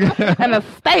shit, and a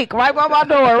steak right by my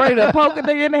door, ready to poke a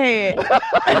nigga in the head.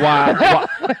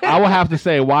 I will have to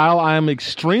say, while I am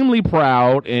extremely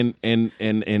proud and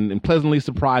pleasantly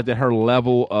surprised at her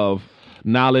level of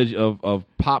knowledge of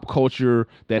pop culture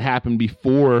that happened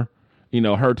before,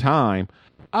 her time,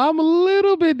 I'm a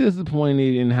little bit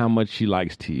disappointed in how much she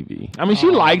likes TV. I mean, she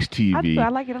likes TV. I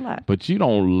like it a lot. But you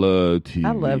don't love TV.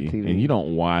 I love TV. And you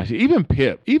don't watch it. Even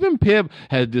Pip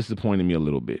has disappointed me a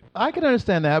little bit. I can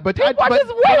understand that, but I can't.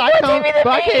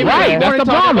 Right, that's the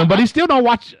problem. But he still don't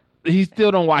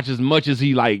watch as much as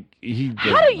he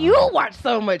How do you watch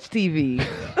so much TV?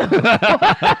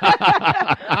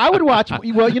 I would watch.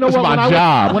 Well, you know It's what? my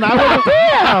job.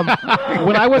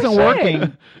 When I wasn't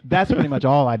working, that's pretty much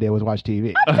all I did was watch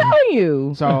TV. I'm telling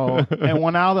you. So, and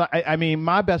when I mean,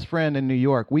 my best friend in New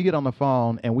York, we get on the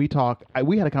phone and we talk.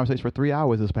 We had a conversation for 3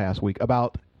 hours this past week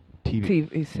about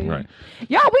TV. See? Right.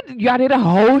 Y'all did a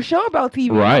whole show about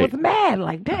TV. Right. I was mad.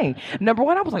 Like, dang. Number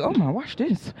one, I was like, oh my, watch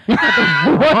this.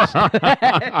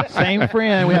 Same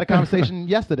friend. We had a conversation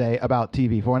yesterday about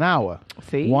TV for an hour.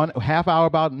 See? One half hour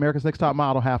about America's Next Top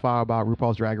Model, half hour about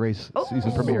RuPaul's Drag Race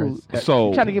season premieres.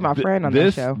 So trying to get my friend on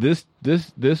that show.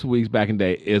 This week's Back in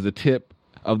Day is a tip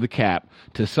of the cap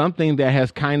to something that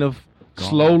has kind of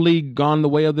slowly gone the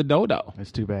way of the dodo.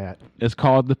 It's too bad. It's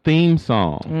called the theme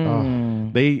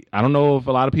song. I don't know if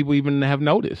a lot of people even have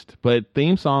noticed, but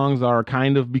theme songs are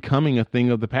kind of becoming a thing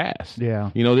of the past.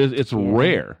 Yeah. You know, it's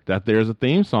rare that there's a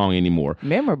theme song anymore.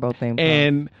 Memorable theme song.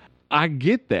 And I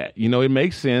get that. You know, it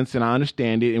makes sense and I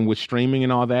understand it. And with streaming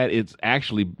and all that, it's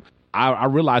actually, I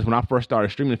realized when I first started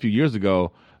streaming a few years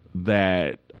ago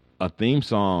that a theme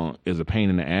song is a pain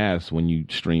in the ass when you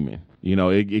streaming. You know,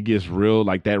 it gets real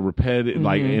like that repetitive,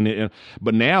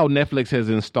 but now Netflix has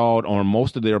installed on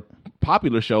most of their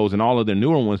popular shows and all of their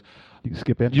newer ones. You can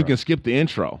skip intro. You can skip the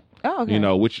intro. Oh, okay. You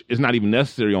know, which is not even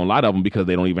necessary on a lot of them because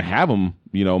they don't even have them.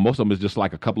 You know, most of them is just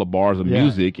like a couple of bars of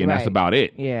music and that's about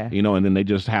it. Yeah. You know, and then they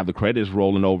just have the credits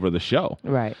rolling over the show.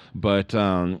 Right. But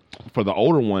for the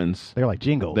older ones, they're like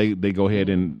jingles. They go ahead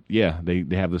and they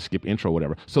have the skip intro,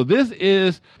 whatever. So this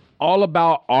is all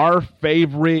about our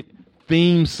favorite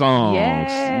theme songs.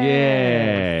 Yes.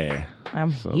 Yeah.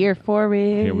 I'm here for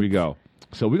it. Here we go.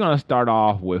 So we're going to start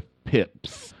off with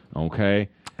Pips. Okay.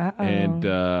 Uh-oh. And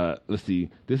let's see.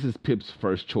 This is Pip's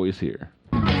first choice here.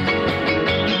 And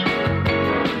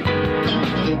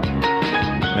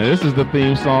this is the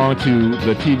theme song to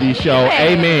the TV show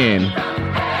Amen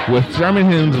with Sherman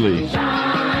Hemsley.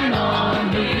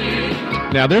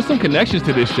 Now, there's some connections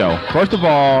to this show. First of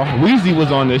all, Weezy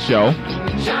was on this show.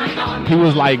 He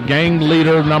was like gang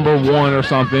leader number 1 or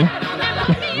something.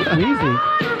 Weezy.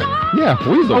 Yeah,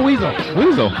 Weasel. Oh, Weasel.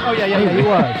 Weasel. Oh, yeah, he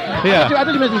was. Yeah. I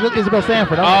thought you mentioned Isabel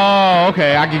Sanford. Oh,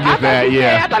 okay. I can get that,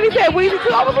 yeah. I thought he said Weezy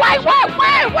too. I was like,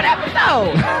 what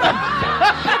episode?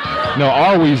 No,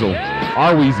 our Weasel.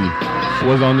 Our Weezy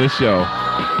was on this show.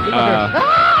 I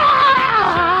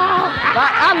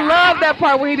love that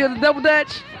part where he did the double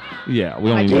dutch. Yeah,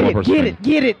 we only need one person.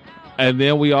 Get it. And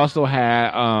then we also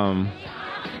had,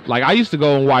 like I used to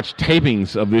go and watch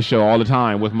tapings of this show all the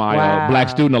time with my Black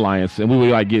Student Alliance, and we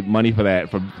would like get money for that,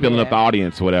 for filling up the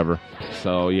audience or whatever.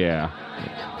 So, yeah.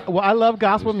 Well, I love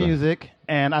gospel music,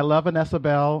 and I love Vanessa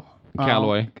Bell.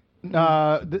 Calloway.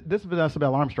 This is Vanessa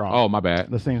Bell Armstrong. Oh, my bad.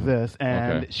 That sings this.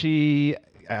 And Okay. she...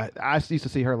 I used to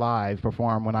see her live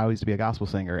perform when I used to be a gospel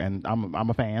singer, and I'm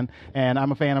a fan, and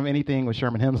I'm a fan of anything with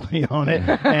Sherman Hemsley on it.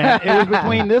 And it was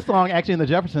between this song, actually, and the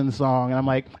Jeffersons song, and I'm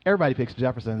like, everybody picks the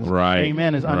Jeffersons. Right.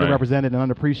 Amen is underrepresented and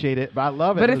underappreciated, but I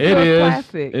love it. But it's still a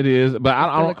classic. It is, but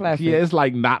I don't. classic. Yeah, it's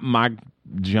like not my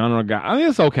genre guy. I mean,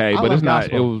 it's okay, but love it's not.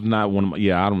 gospel. It was not one of my.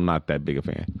 Yeah, I'm not that big a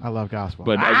fan. I love gospel.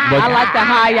 But I like the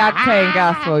high octane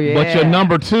gospel. Yeah. But your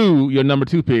number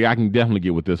two pick, I can definitely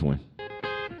get with this one.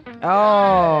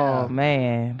 Oh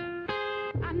man.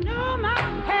 I know my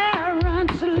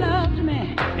parents loved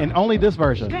me. And only this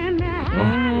version,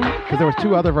 because there was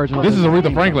 2 other versions. This is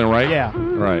Aretha Franklin, right? Yeah.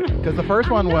 Right. Because the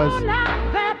first one was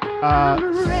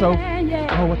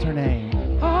what's her name?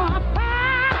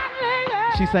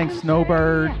 She sang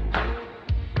Snowbird.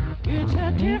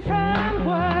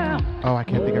 Oh, I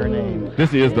can't think of her name.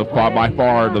 This is by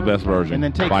far the best version. And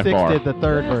then Take by 6 far. did the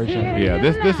third version. Yeah,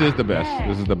 this is the best.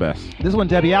 This is the best. This is when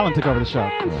Debbie Allen took over the show.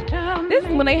 This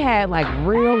is when they had like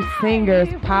real singers,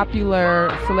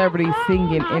 popular celebrities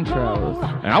singing intros.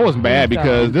 And I was mad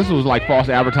because this was like false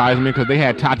advertisement because they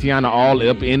had Tatiana all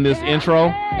up in this intro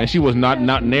and she was not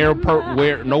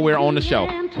nowhere on the show.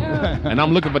 And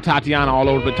I'm looking for Tatiana all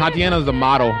over, but Tatiana's the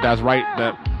model that's right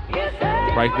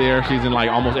there. She's in like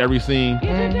almost every scene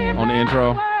on the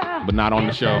intro, but not on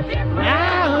the show.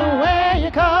 Where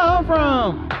you come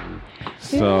from?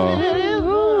 So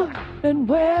and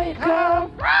where you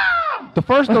come from?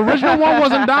 the original one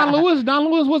wasn't Don Lewis.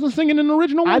 Don Lewis wasn't singing in the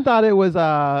original one. I thought it was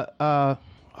I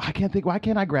can't think. Why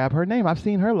can't I grab her name? I've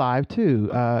seen her live too.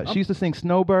 She used to sing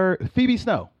Snowbird. Phoebe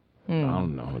Snow. I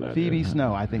don't know who that Phoebe is.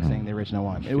 Snow, I think, sang the original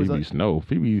one. It Phoebe Snow.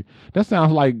 Phoebe. That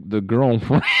sounds like the girl on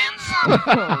Friends.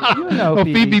 You know Oh,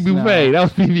 Phoebe Phoebe Buffet. Snow. That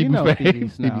was Phoebe You know Buffet. Phoebe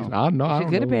Snow. I know. She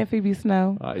could have been Phoebe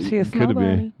Snow. She a snow could have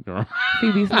bunny. been.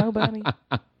 Phoebe Snow Bunny.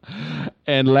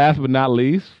 And last but not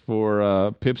least,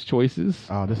 for Pip's choices.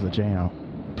 Oh, this is a jam.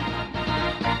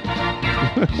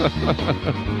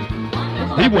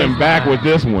 He went back with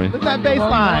this one. Look at that bass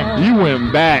line. You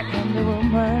went back.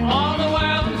 All the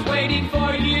world is waiting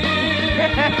for you.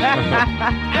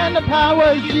 And the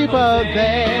power's deeper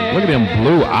there. Look at them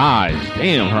blue eyes.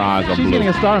 Damn, her eyes are She's blue. getting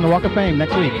a star on the Walk of Fame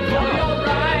next week.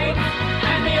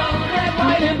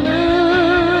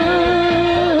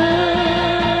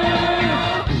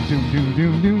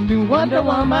 Wonder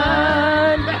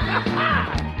Woman.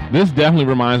 This definitely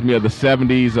reminds me of the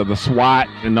 70s of the SWAT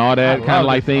and all that kind of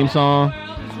like theme song.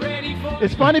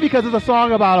 It's funny because it's a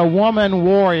song about a woman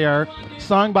warrior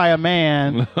sung by a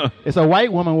man. It's a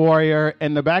white woman warrior,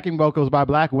 and the backing vocals by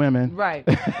black women. Right.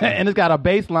 And it's got a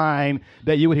bass line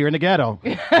that you would hear in the ghetto.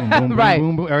 Boom, boom, boom, Right.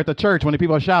 boom, boom, or at the church when the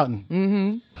people are shouting.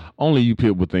 Mm-hmm. Only you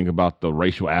people would think about the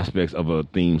racial aspects of a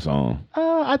theme song.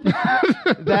 I think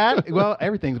that, well,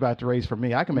 everything's about the race for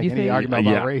me. I can make any argument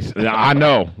about race. Yeah, I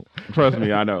know. Trust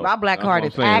me, I know. My black That's heart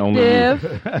what is I'm saying,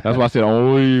 active. That's why I said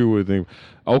only you would think.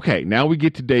 Okay, now we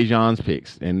get to Dejan's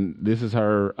picks, and this is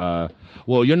her.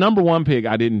 Well, your number one pick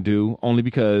I didn't do only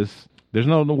because there's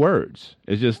no words.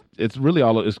 It's really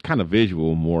all. It's kind of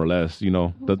visual, more or less. You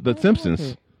know, the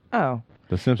Simpsons. Oh,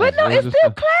 the Simpsons. but no, it's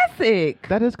still classic.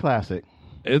 That is classic.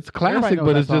 It's classic,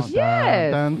 but it's just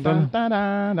yes. Dun, dun, dun,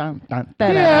 dun, dun, dun,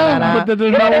 yeah, but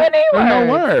there's no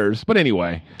words. words. But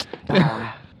anyway,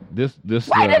 this.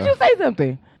 Why did you say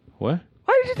something? What?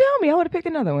 Why did you tell me? I would have picked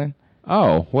another one.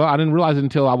 Oh, well, I didn't realize it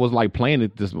until I was like playing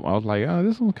it. I was like, oh,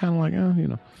 this one's kind of like, you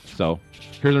know. So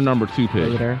here's our number 2 pick.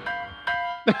 Later.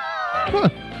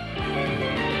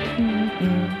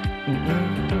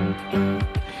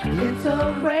 It's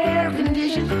a rare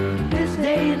condition this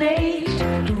day and age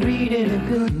to read any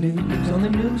good news on the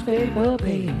newspaper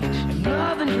page.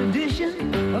 Love and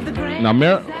tradition of the grand. Now,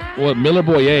 Miller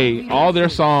Boyer, all their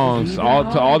songs,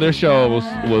 all their shows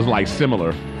was like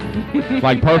similar,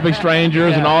 like Perfect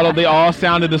Strangers, and they all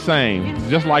sounded the same,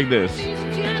 just like this.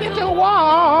 Get your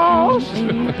walls.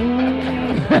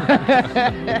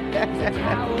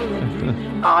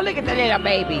 Oh, look at the little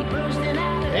baby.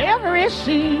 Every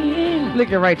scene.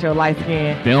 Look at Rachel, light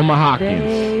skin. Thelma Hawkins.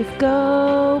 Days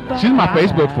go by. She's my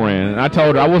Facebook friend, and I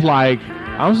told her, I was like,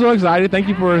 I'm so excited. Thank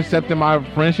you for accepting my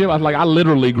friendship. I was like, I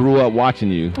literally grew up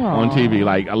watching you on TV.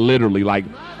 Like, I literally, like,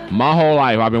 my whole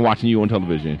life I've been watching you on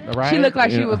television. Right? She looked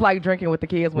like she was like drinking with the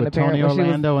kids when With the parents. Tony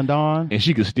Orlando and Dawn. And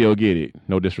she could still get it.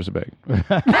 No disrespect.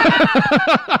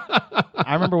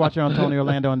 I remember watching on Tony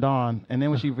Orlando and Dawn, and then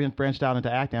when she branched out into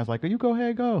acting, I was like, "Oh, you go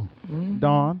ahead, go,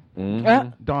 Dawn."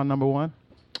 Dawn number 1.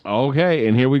 Okay,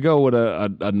 and here we go with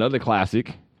another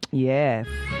classic. Yes.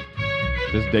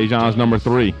 This is Dejan's number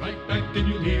 3. Right back then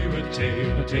you'll hear a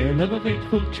tale of a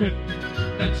fateful trip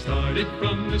that started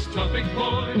from this tropic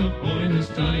boy aboard this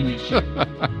tiny ship.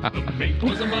 The mate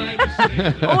was a mighty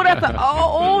sailor. Oh, that's an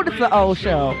old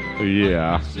show.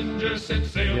 Yeah.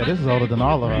 Yeah, this is older than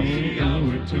all of us.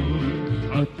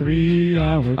 3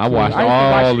 hour. I watched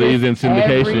all these in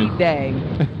syndication. Every day.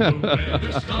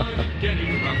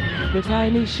 The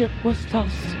tiny ship was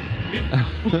tossed.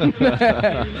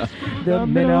 The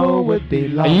minnow would be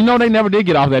lost. And you know they never did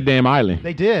get off that damn island.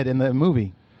 They did in the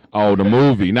movie. Oh, the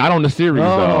movie. Not on the series,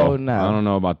 though. No. I don't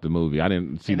know about the movie. I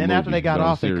didn't see the movie. And then after they got but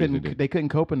on off, the they series couldn't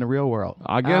cope in the real world.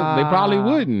 I guess they probably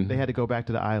wouldn't. They had to go back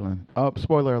to the island. Oh,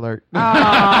 spoiler alert. Boo.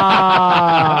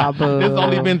 It's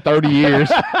only been 30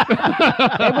 years. It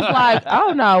was like,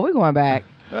 oh no, we're going back.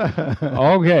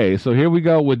 Okay, so here we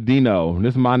go with Dino.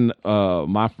 This is my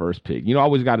first pick. You know, I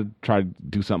always got to try to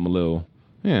do something a little,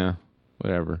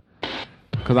 whatever.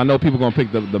 Because I know people going to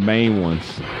pick the main ones.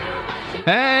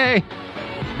 Hey!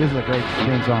 This is a great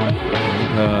theme song.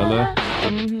 Color.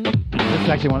 This is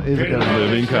actually is a good one.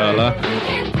 Living Color.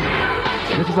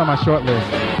 This is on my short list.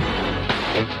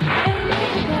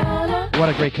 What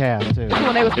a great cast, too.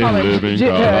 When they was calling Living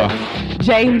Color.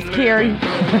 James Carey.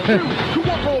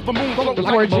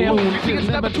 Before Jim. It's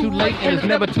never too late and it's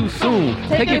never too soon.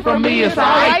 Take it from me, it's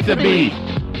alright to be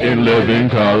in living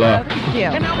color.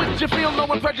 Yeah. And how would you feel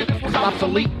knowing prejudice was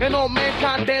obsolete? And all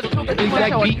mankind danced to the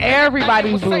Exact beat.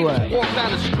 Everybody blew up. Walk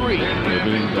down the street.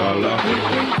 Living color.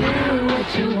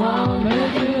 What you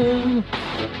wanna do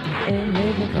in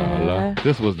living color.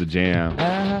 This was the jam.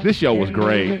 This show was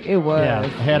great. It was. Yeah,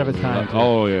 ahead of its time.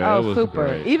 Oh, yeah. Oh, it was super.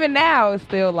 great. Even now, it's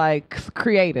still like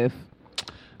creative.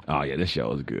 Oh, yeah, this show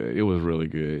was good. It was really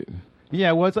good.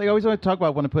 Yeah, well, it's like I always want to talk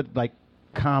about when to put like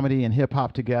comedy and hip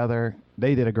hop together.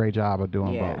 They did a great job of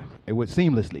doing both. It was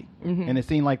seamlessly, and it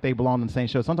seemed like they belonged in the same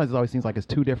show. Sometimes it always seems like it's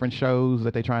two different shows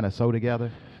that they're trying to sew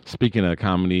together. Speaking of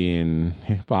comedy and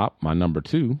hip hop, my number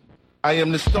 2 I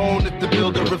am the stone that the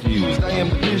builder refused. I am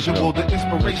the visual, the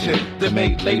inspiration that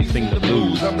made ladies sing the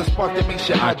blues. I'm the spark that makes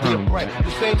your idea bright. The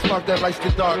same spark that lights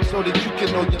the dark so that you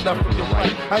can know your left from your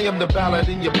right. I am the ballad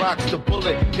in your box, the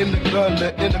bullet in the gun,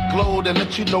 the inner glow that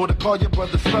let you know to call your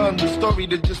brother son. The story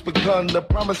that just begun, the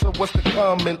promise of what's to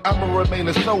come. And I'ma remain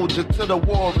a soldier till the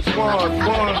war is won.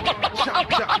 Chop,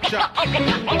 chop, chop.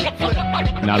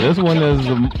 Now this one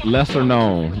is lesser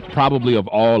known, probably of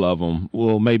all of them.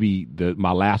 Well, maybe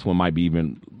my last one might be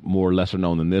even more lesser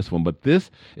known than this one, but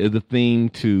this is the theme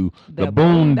to the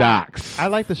Boondocks. I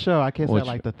like the show. I can't say I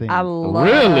like the theme. I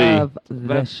love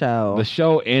the show. The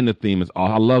show and the theme is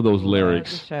all. I love those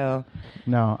lyrics. The show.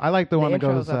 No, I like the one that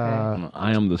goes. okay.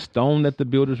 I am the stone that the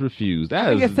builders refused. That I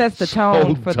think is it sets the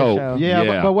tone for the dope. show.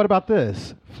 Yeah. But what about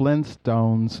this?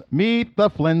 Flintstones. Meet the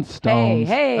Flintstones.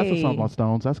 Hey. That's a song about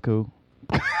stones. That's cool.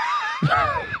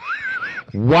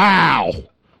 Wow.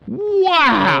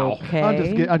 Okay.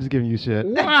 I'm just giving you shit.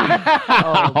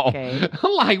 Wow. Okay.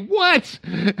 I'm like, what?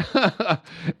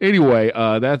 Anyway,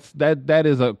 that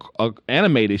is a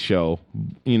animated show,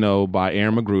 by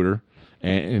Aaron McGruder,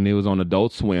 and it was on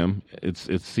Adult Swim. It's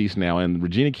ceased now, and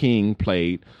Regina King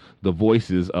played the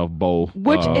voices of both,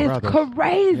 which is brothers.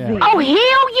 crazy. Yeah. Oh,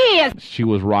 hell yes! She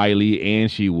was Riley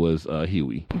and she was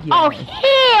Huey. Yeah. Oh,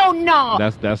 hell no!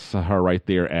 That's her right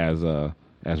there as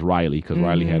Riley, because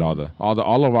Riley had all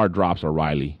of our drops are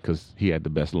Riley because he had the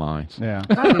best lines. Yeah,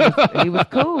 he was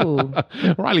cool.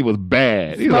 Riley was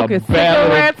bad. He was Smoking a bad,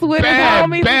 cigarettes with his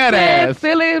homies, badass,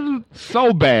 silly.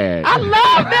 so bad. I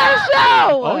love that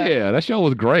show. Oh yeah, that show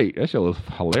was great. That show was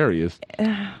hilarious.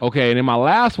 Okay, and then my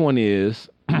last one is.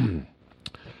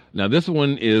 Now this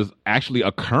one is actually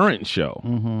a current show.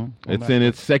 Mm-hmm. It's in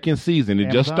its second season. It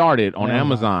just started on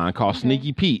Amazon called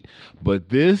Sneaky Pete. But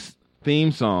this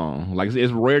theme song, like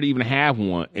it's rare to even have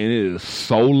one, and it is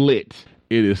so lit.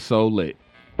 It is so lit.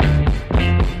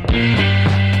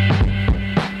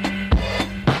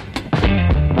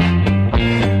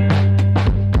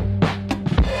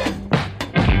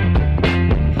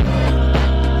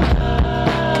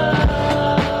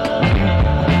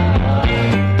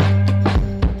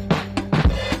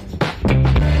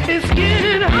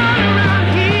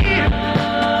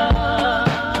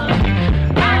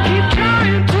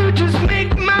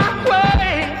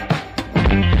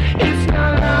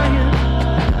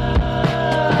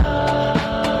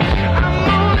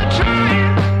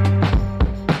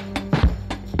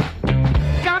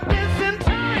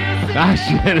 That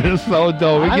shit is so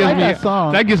dope.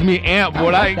 That gets me amped.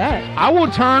 But I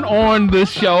will turn on this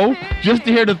show just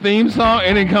to hear the theme song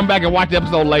and then come back and watch the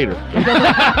episode later.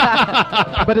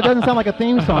 But it doesn't sound like a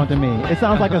theme song to me. It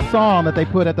sounds like a song that they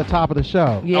put at the top of the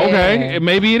show. Yeah. Okay,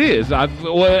 maybe it is. It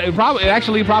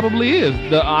actually probably is.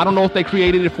 I don't know if they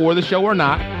created it for the show or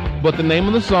not, but the name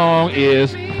of the song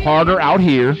is Harder Out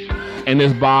Here, and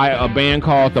it's by a band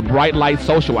called the Bright Light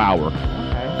Social Hour.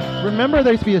 Remember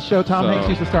there used to be a show Tom Hanks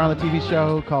used to star on the TV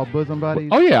show called Bosom Buddies?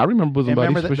 Oh, yeah, I remember Bosom Buddies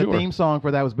remember for sure. The theme song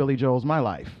for that was Billy Joel's My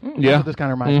Life. Yeah. That's what this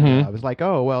kind of reminds me of. It's like,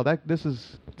 oh, well, this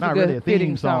is not really a theme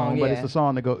fitting song, yeah. but it's the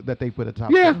song that they put at the top.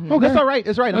 Yeah, okay. That's all right.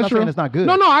 It's right. I'm not saying it's not good.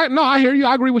 No, I hear you.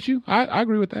 I agree with you. I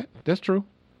agree with that. That's true.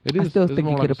 It is. I still think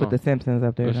you could have put The Simpsons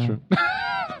up there. That's true.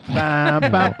 Oh,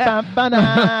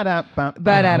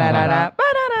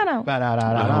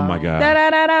 my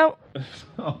God.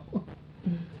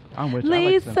 I'm with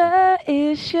Lisa,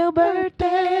 it's your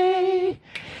birthday.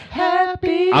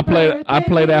 Happy I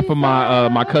play that for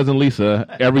my cousin Lisa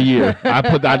every year. I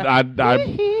post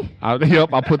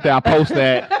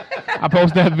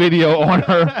that video on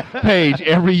her page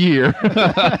every year.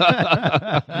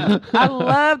 I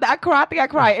love that. I think I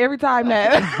cry every time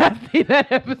that I see that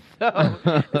episode.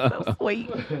 It's so sweet.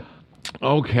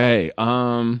 Okay.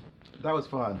 That was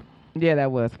fun. Yeah, that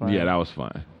was fun. Yeah, that was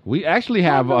fun. We actually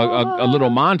have a little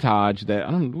montage that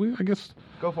I guess.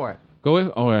 Go for it. Go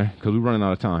ahead. Oh, yeah, because we're running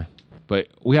out of time. But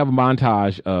we have a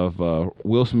montage of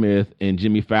Will Smith and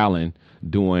Jimmy Fallon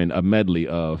doing a medley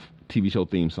of TV show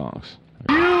theme songs.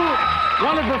 You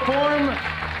want to perform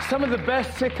some of the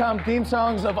best sitcom theme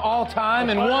songs of all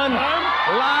time in one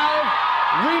live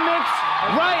remix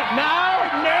right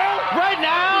now? No. Right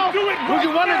now? Do it right Would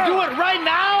you want now. to do it right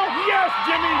now? Yes,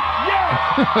 Jimmy.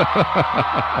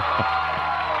 Yes.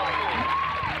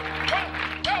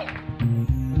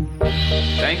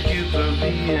 Thank you for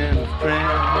being a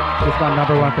friend. It's my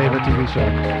 #1 favorite TV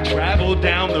show. Travel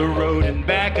down the road and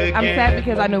back again. I'm sad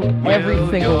because I knew every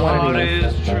single one of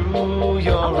these. I'm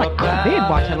like, I did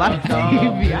watch a lot of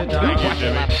TV. I do watch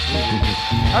a lot of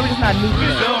TV. I'm just not new to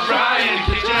it. Don't fry in the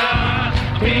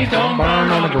kitchen. Please don't burn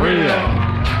on the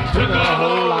grill. Took a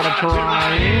whole lot of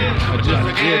trying just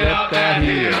to get up that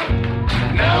hill.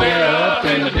 Now we're up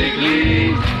in the big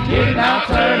leagues. Get now,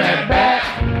 turn that back.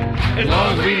 As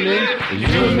long as we live, it's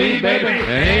you and me, baby.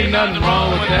 There ain't nothing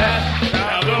wrong with that.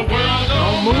 Now the world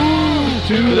don't move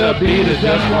to the beat of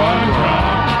just one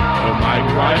drum. It might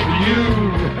be right for you,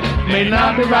 may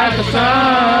not be right for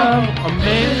some. A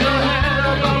man's a hand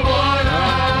of the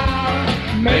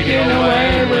water, making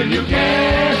away when you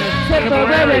can.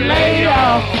 Temporary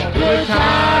layoff, good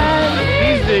time.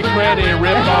 Easy credit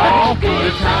rip off.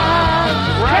 Good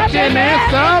time. Scratching and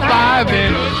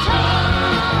surviving.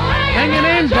 Hanging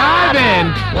and jiving.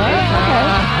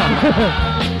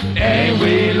 Ain't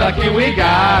we lucky we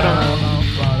got 'em?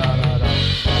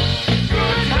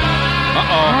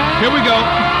 Uh-oh. Here we go.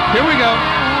 Here we go.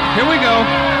 Here we go.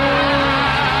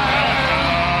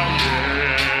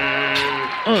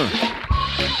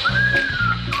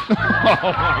 Oh,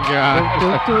 my God.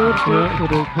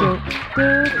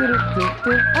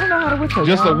 I don't know how to whistle.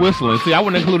 Just a whistling. See, I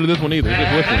wouldn't have included this one either.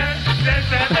 Just whistling.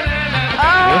 Oh,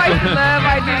 I love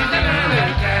my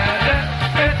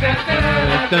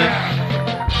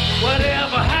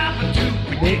Whatever happened to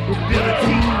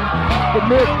predictability? The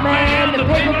milkman, the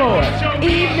paperboy,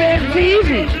 even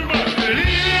TV.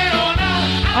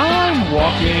 I'm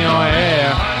walking on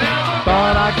air.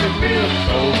 Thought I could live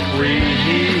so free.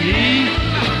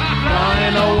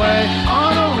 Flying away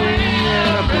on a wing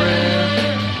and a prayer.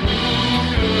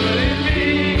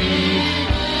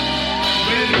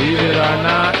 Believe it or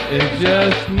not, it's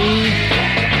just me.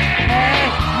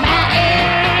 My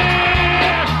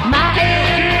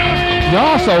ear.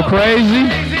 Y'all so crazy.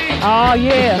 Oh,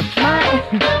 yeah.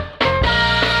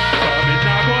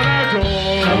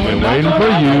 I've been waiting for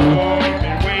you.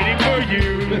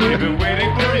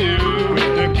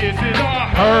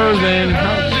 Hers and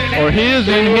or his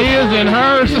and his and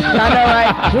hers. I know,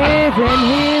 right? His and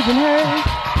his and hers.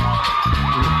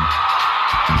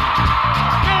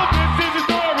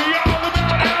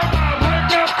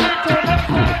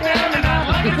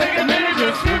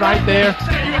 Right there.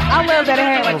 I love that it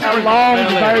had like a long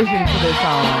version to this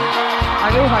song.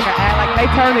 Like it was like they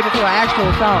turned it into an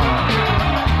actual song.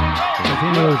 Because he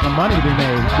knew there was some money to be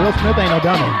made. Will Smith ain't no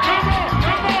dummy.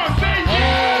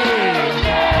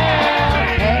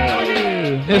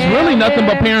 It's really nothing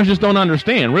but parents just don't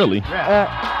understand, really. Up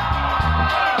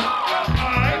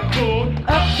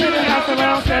to the house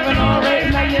around 7 or 8,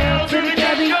 and I yell to the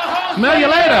cabby. Smell you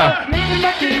later.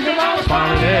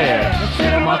 Finally there.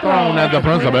 Sit on my throne as the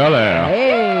Prince of Bel-Air. Hey.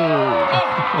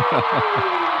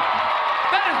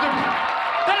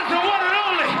 That is the one and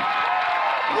only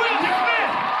Will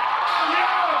Smith.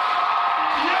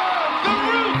 The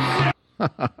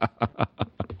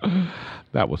Roots.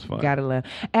 That was fun. Gotta love.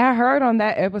 And I heard on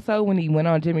that episode when he went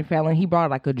on Jimmy Fallon, he brought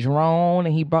like a drone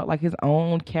and he brought like his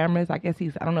own cameras. I guess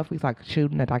I don't know if he's like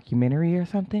shooting a documentary or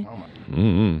something.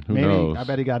 Who Maybe. knows? I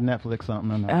bet he got Netflix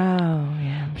something. Oh,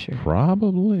 yeah, I'm sure.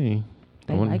 Probably.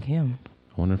 They like him.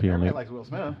 I wonder if he only likes Will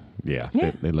Smith. Yeah,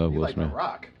 Yeah. They love He's Will like Smith. The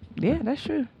Rock. Yeah, that's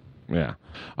true. Yeah.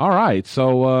 All right.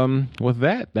 So with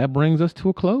that brings us to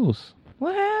a close.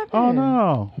 What happened? Oh,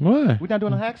 no. What? We not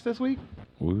doing the hacks this week?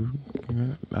 We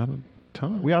out of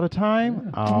time. We out of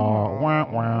time? Oh,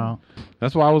 wow.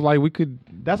 That's why I was like, we could.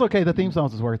 That's okay. The theme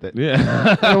songs is worth it.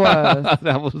 Yeah. It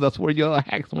was. That's where your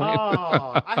hacks went.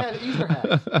 Oh, I had Easter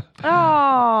hacks.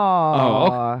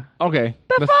 Oh. Okay.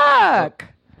 The fuck?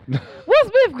 Will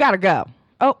Smith gotta go.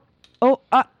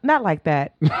 Not like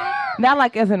that. Not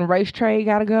like as in race trade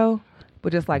gotta go,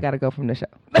 but just like gotta go from the show.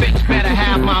 Bitch better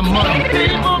have my money.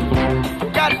 People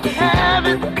got to have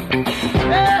it.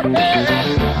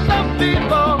 Some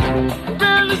people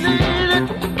really need it.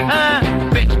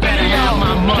 Bitch better have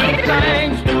my money.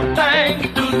 Do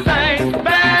things,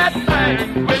 bad things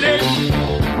with it.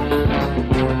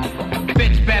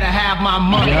 Bitch better have my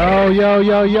money.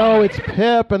 Yo, it's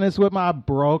Pip, and it's with my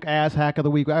broke ass hack of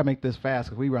the week. I gotta make this fast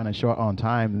because we running short on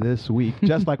time this week,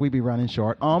 just like we be running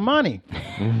short on money.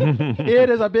 It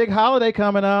is a big holiday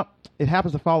coming up. It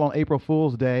happens to fall on April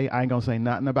Fool's Day. I ain't gonna say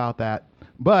nothing about that,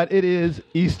 but it is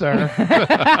Easter,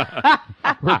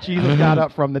 where Jesus got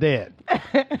up from the dead.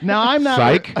 Now I'm not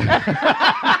psych.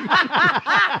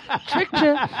 Tricked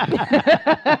you.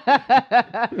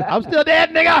 I'm still dead,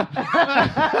 nigga.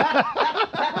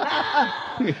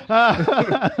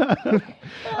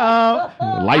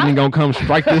 Lightning gonna come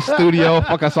strike this studio,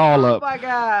 fuck us all up. Oh my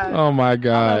God. Oh my I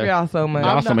God. love y'all so much.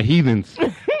 Y'all some heathens.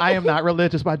 I am not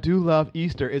religious, but I do love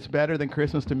Easter. It's better than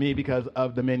Christmas to me because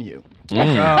of the menu.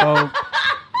 Mm. So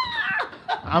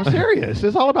I'm serious.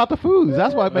 It's all about the foods.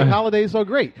 That's why it makes holidays so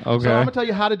great. Okay. So I'm gonna tell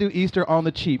you how to do Easter on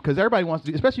the cheap because everybody wants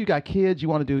to do, especially you got kids, you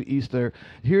want to do Easter.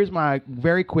 Here's my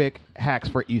very quick hacks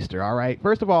for Easter. All right.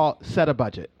 First of all, set a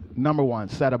budget. number one,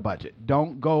 set a budget.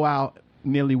 Don't go out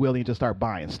nilly-willy and just start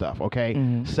buying stuff,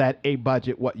 okay? Set a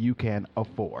budget what you can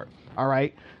afford, all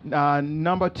right?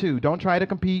 Number two, don't try to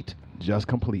compete. Just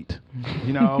complete.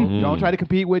 You know, don't try to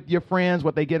compete with your friends,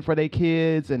 what they get for their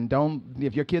kids, and don't,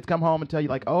 if your kids come home and tell you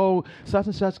like, oh, such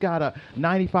and such got a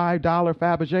 $95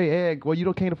 Fabergé egg. Well,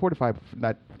 you can't afford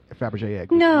that Fabergé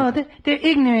egg. No, they're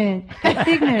ignorant. They're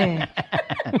ignorant.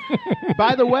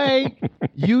 By the way,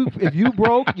 if you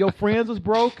broke, your friends was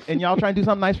broke, and y'all trying to do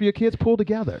something nice for your kids, pull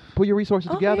together. Pull your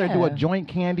resources together and do a joint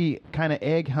candy kind of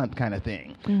egg hunt kind of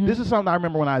thing. This is something I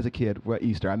remember when I was a kid for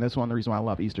Easter, and that's one of the reasons why I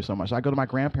love Easter so much. I go to my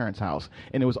grandparents' house,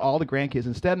 and it was all the grandkids.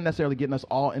 Instead of necessarily getting us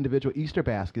all individual Easter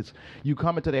baskets, you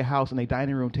come into their house, and their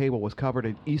dining room table was covered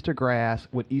in Easter grass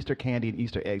with Easter candy and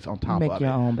Easter eggs on top Make of your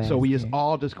it. own So we just basket.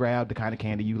 all just grabbed the kind of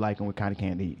candy you like and what kind of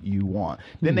candy you want.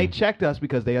 Then they checked us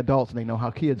because they're adults and they know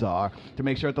how kids are to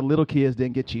make sure that the little kids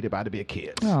didn't get cheated by the big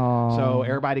kids. Aw. So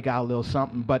everybody got a little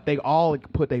something, but they all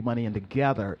put their money in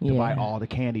together to buy all the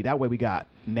candy. That way we got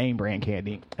name brand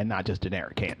candy and not just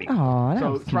generic candy. Aw, that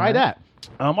so was try smart. that.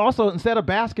 Also, instead of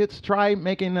baskets, try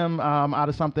making them out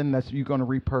of something that you're going to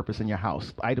repurpose in your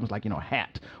house. Items like, a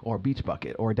hat or a beach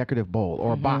bucket or a decorative bowl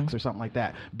or a box or something like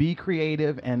that. Be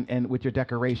creative and with your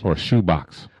decoration. Or a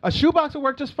shoebox. A shoebox will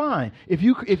work just fine. If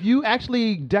you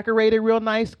actually decorate it real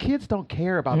nice, kids don't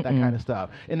care about that kind of stuff.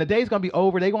 And the day's going to be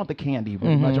over. They want the candy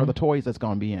pretty much or the toys that's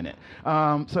going to be in it.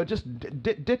 So just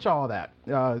ditch all that.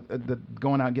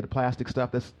 Going out and get the plastic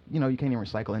stuff that's, you can't even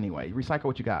recycle anyway. Recycle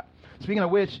what you got. Speaking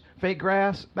of which, fake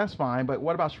grass, that's fine, but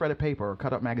what about shredded paper or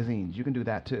cut up magazines? You can do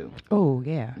that too. Oh,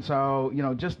 yeah. So,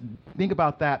 just think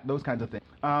about that, those kinds of things.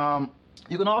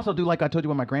 You can also do like I told you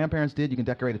what my grandparents did. You can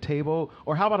decorate a table,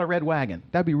 or how about a red wagon?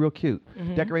 That'd be real cute.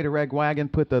 Decorate a red wagon,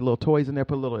 put the little toys in there,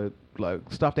 put a little like,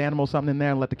 stuffed animal something in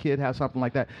there, and let the kid have something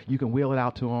like that. You can wheel it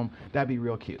out to them. That'd be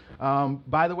real cute.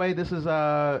 By the way, this is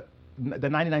the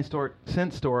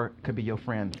 99-cent store could be your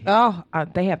friend. Oh,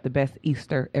 they have the best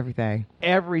Easter everything.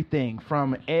 Everything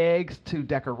from eggs to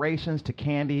decorations to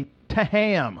candy to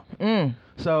ham.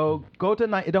 So go to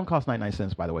it don't cost 99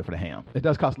 cents, by the way, for the ham. It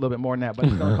does cost a little bit more than that, but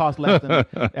it's going to cost less than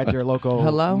at your local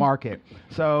market.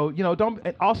 So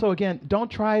don't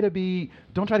try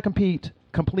to compete.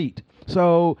 Complete.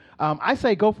 So I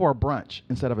say go for a brunch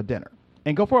instead of a dinner.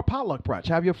 And go for a potluck brunch.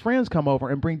 Have your friends come over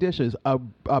and bring dishes. A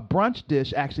brunch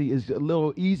dish actually is a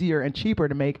little easier and cheaper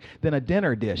to make than a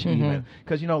dinner dish even.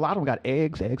 Because, a lot of them got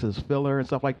eggs as filler and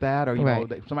stuff like that. Or,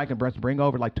 somebody can bring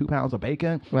over like 2 pounds of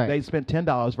bacon. Right. They spent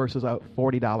 $10 versus a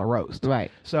 $40 roast. Right.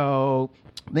 So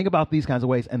think about these kinds of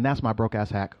ways. And that's my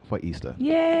broke-ass hack for Easter.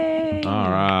 Yay.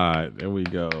 All right. There we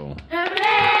go.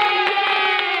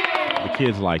 The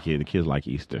kids like it. The kids like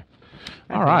Easter.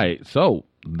 All right. So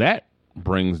that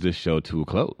brings this show to a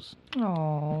close.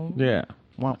 Oh. Yeah.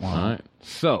 All right.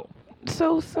 So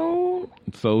soon.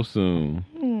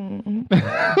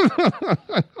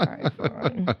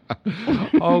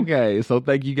 Okay, so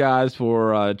thank you guys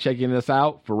for checking us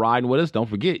out, for riding with us. Don't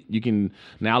forget, you can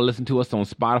now listen to us on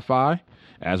Spotify,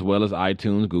 as well as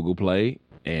iTunes, Google Play,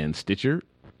 and Stitcher,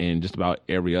 and just about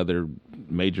every other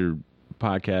major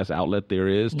podcast outlet there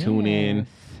is. Yes. TuneIn,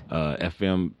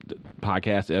 FM,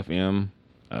 Podcast FM,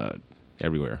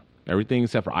 everywhere. Everything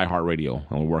except for iHeartRadio,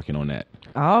 and we're working on that.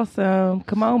 Awesome.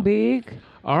 Come on, Big.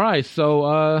 All right,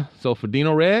 so for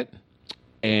Dino Red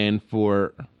and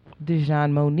for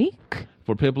Dijon Monique.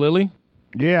 For Pip Lily.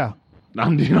 Yeah.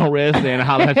 I'm Dino Red saying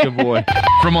holla at your boy.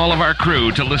 From all of our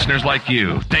crew to listeners like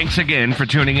you, thanks again for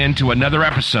tuning in to another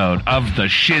episode of The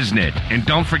Shiznit. And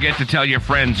don't forget to tell your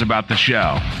friends about the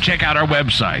show. Check out our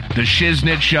website,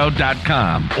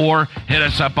 theshiznitshow.com, or hit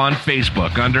us up on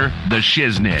Facebook under The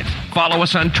Shiznit. Follow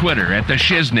us on Twitter at The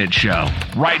Shiznit Show.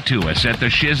 Write to us at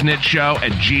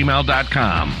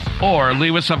theshiznitshow@gmail.com, or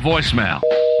leave us a voicemail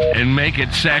and make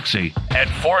it sexy at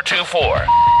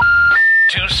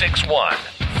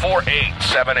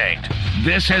 424-261-4878.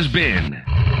 This has been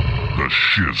The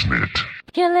Shiznit.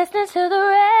 You're listening to the Red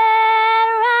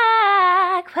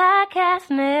Rock Podcast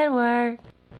Network.